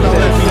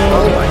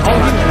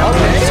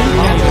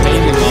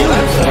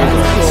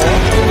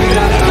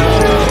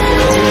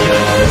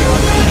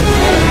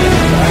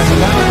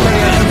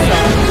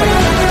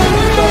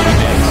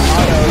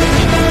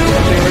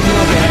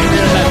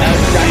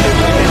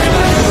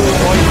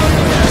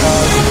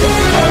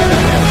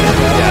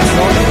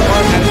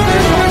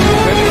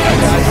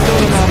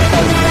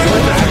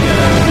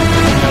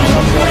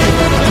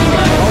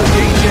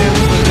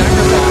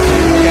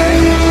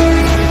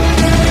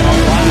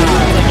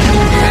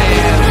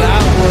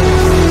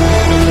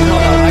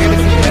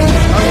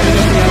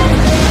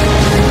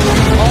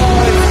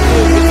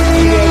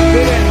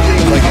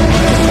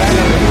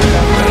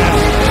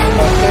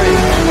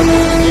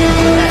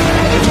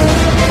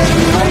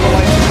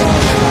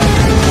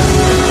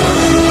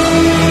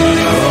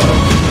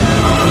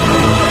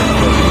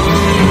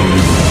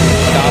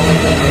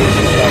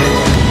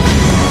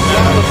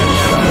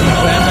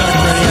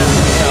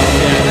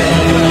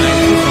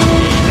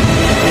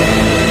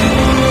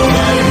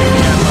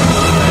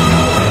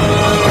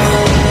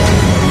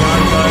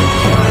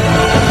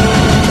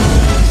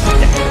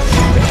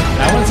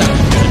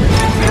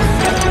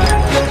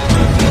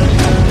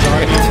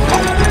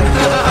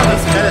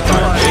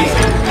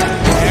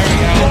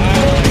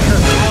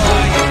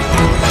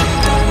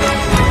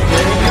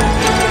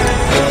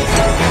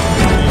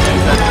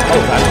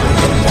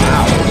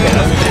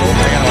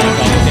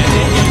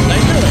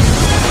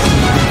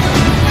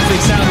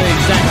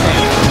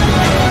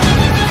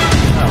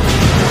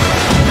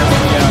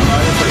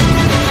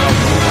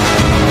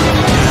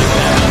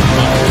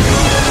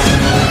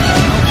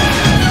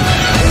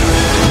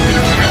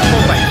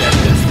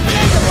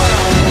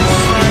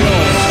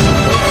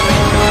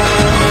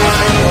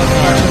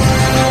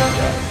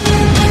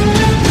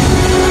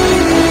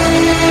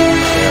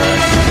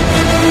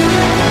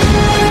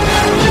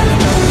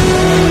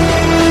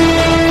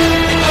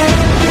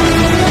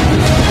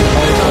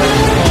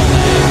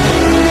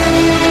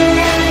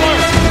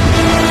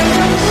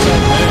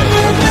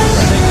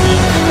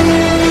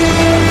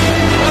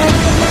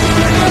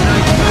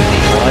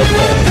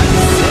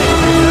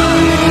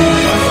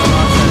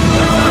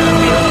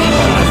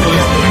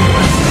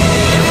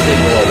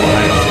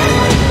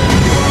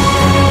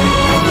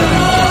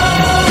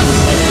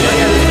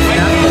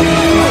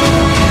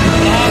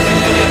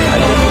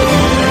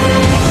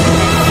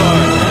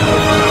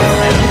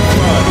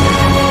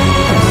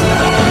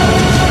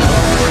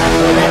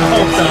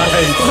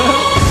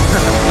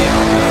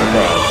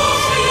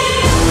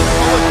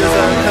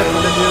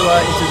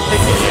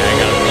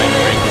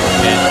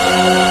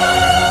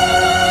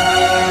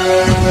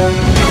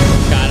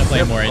 Gotta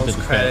play more into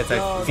the credits.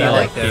 pit. I feel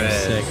like that game's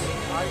sick.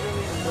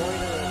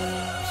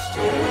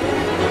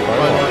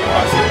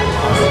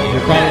 You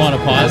probably want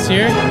to pause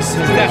here?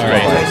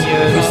 Alright.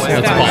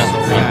 Let's pause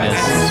and read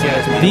this.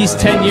 These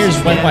 10 years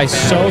went by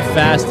so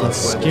fast it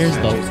scares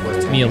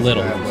me a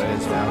little.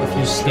 If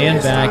you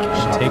stand back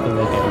and take a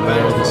look at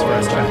where this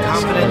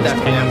franchise was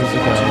 10 years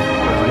ago,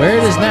 where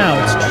it is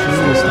now, it's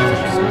truly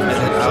astonishing.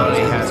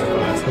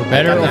 For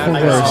better or for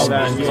worse,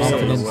 I'm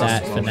confident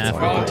that FNAF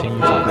will continue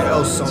to grow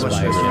and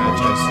inspire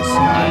generations.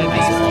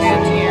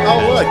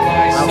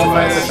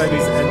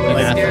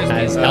 FNAF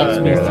has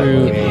helped me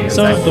through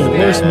some of the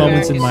worst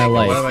moments in my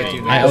life.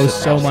 I owe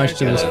so much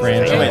to this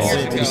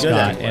franchise, to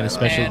Scott, and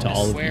especially to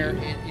all of you.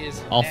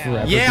 I'll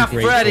forever be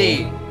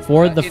grateful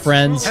for the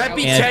friends and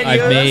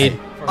I've made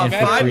and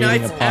for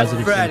creating a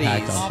positive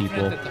impact on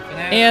people.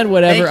 And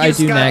whatever I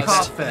do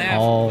next,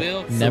 I'll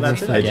never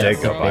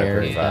forget the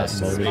bear that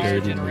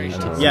motivated me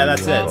to. Yeah,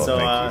 that's it. So,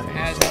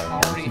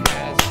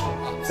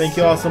 thank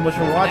you all so much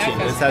for watching.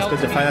 This has been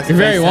the Finance. You're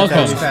very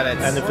welcome.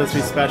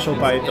 Anniversary special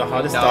by the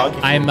hottest dog.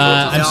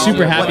 I'm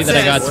super happy that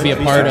I got to be a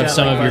part of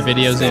some of your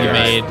videos that you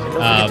made.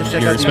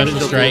 Your special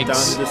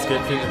strikes,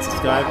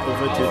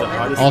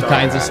 all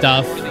kinds of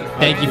stuff.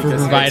 Thank you for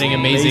providing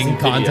amazing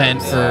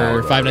content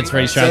for Five Nights at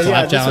Freddy's Trials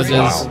Live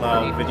Challenges.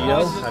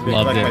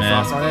 Loved it,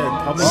 man.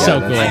 So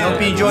cool. I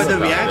hope you enjoyed the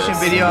reaction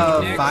video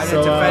of Five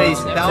Nights at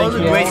Freddy's. That was a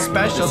great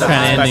special. What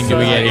kind of ending do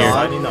we get here?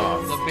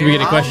 Do we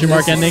get a question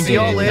mark ending? See you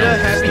all later.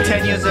 Happy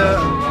 10 years of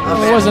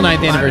it was a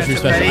 9th anniversary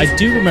special. I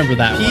do remember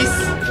that one.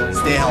 Peace,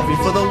 stay healthy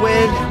for the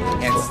win,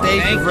 and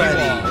stay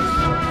ready.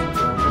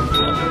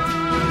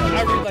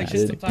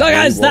 So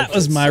guys, that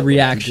was my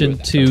reaction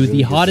to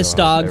the Hottest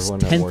Dogs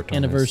 10th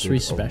anniversary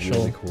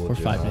special for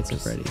Five Nights at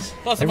Freddy's.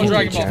 Plus, I'm a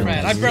Dragon Ball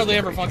fan. I barely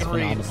ever fucking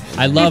read.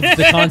 I love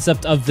the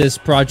concept of this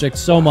project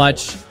so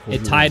much.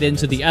 It tied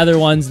into the other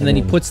ones, and then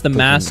he puts the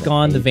mask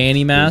on, the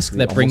Vanny mask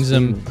that brings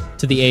him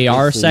to the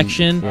AR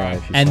section,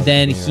 and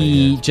then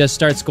he just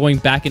starts going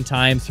back in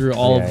time through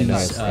all of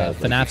these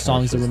FNAF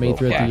songs that were made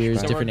throughout the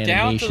years, different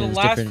animations,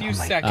 different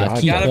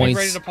key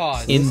points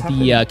in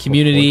the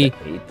community.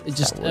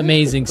 Just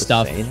amazing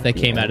stuff that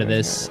came out of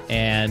this,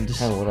 and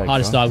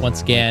Hottest Dog,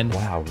 once again,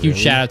 huge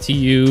shout out to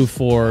you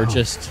for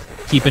just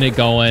keeping it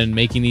going,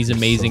 making these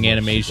amazing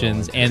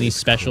animations and these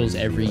specials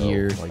every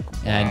year,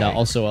 and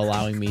also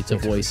allowing me to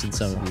voice in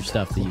some of your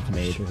stuff that you've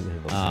made.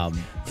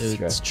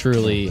 It's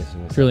truly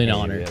an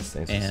honor,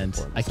 and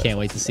I can't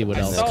wait to see what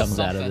else comes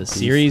out of this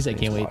series. I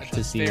can't wait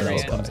to see what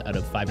else comes out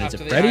of Five Nights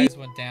at Freddy's.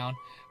 Went down.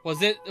 Was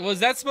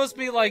that supposed to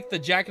be like the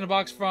Jack in the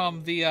Box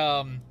from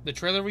the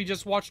trailer we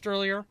just watched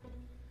earlier?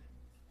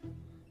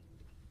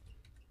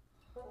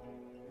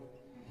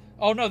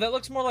 Oh no, that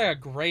looks more like a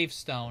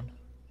gravestone.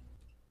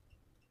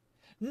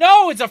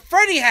 No, it's a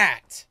Freddy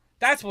hat!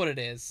 That's what it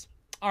is.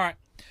 Alright.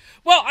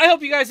 Well, I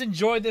hope you guys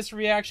enjoyed this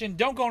reaction.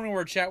 Don't go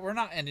anywhere, chat. We're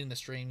not ending the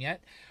stream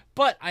yet.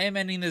 But I am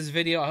ending this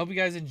video. I hope you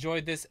guys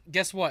enjoyed this.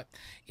 Guess what?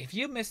 If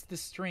you missed the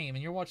stream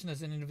and you're watching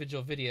this in an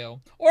individual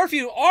video, or if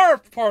you are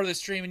part of the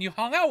stream and you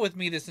hung out with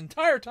me this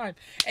entire time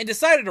and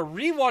decided to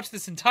rewatch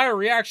this entire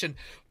reaction,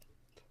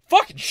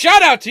 fucking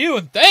shout out to you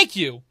and thank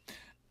you!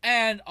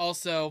 And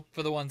also,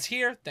 for the ones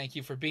here, thank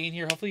you for being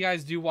here. Hopefully you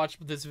guys do watch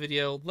this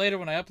video later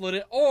when I upload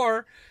it,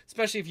 or,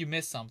 especially if you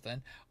missed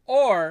something,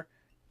 or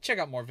check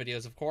out more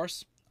videos, of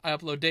course. I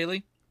upload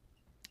daily.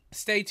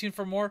 Stay tuned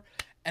for more.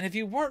 And if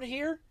you weren't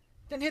here,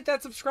 then hit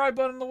that subscribe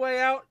button on the way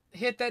out,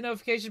 hit that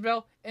notification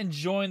bell, and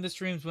join the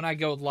streams when I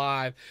go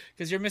live,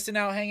 because you're missing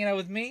out hanging out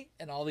with me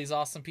and all these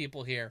awesome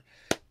people here.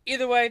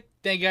 Either way,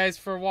 thank you guys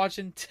for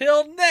watching.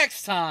 Till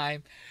next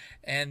time.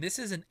 And this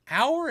is an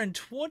hour and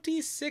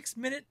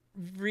 26-minute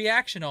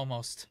reaction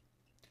almost.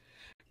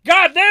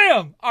 God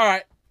damn!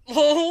 Alright,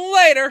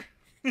 later.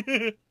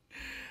 It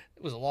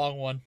was a long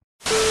one.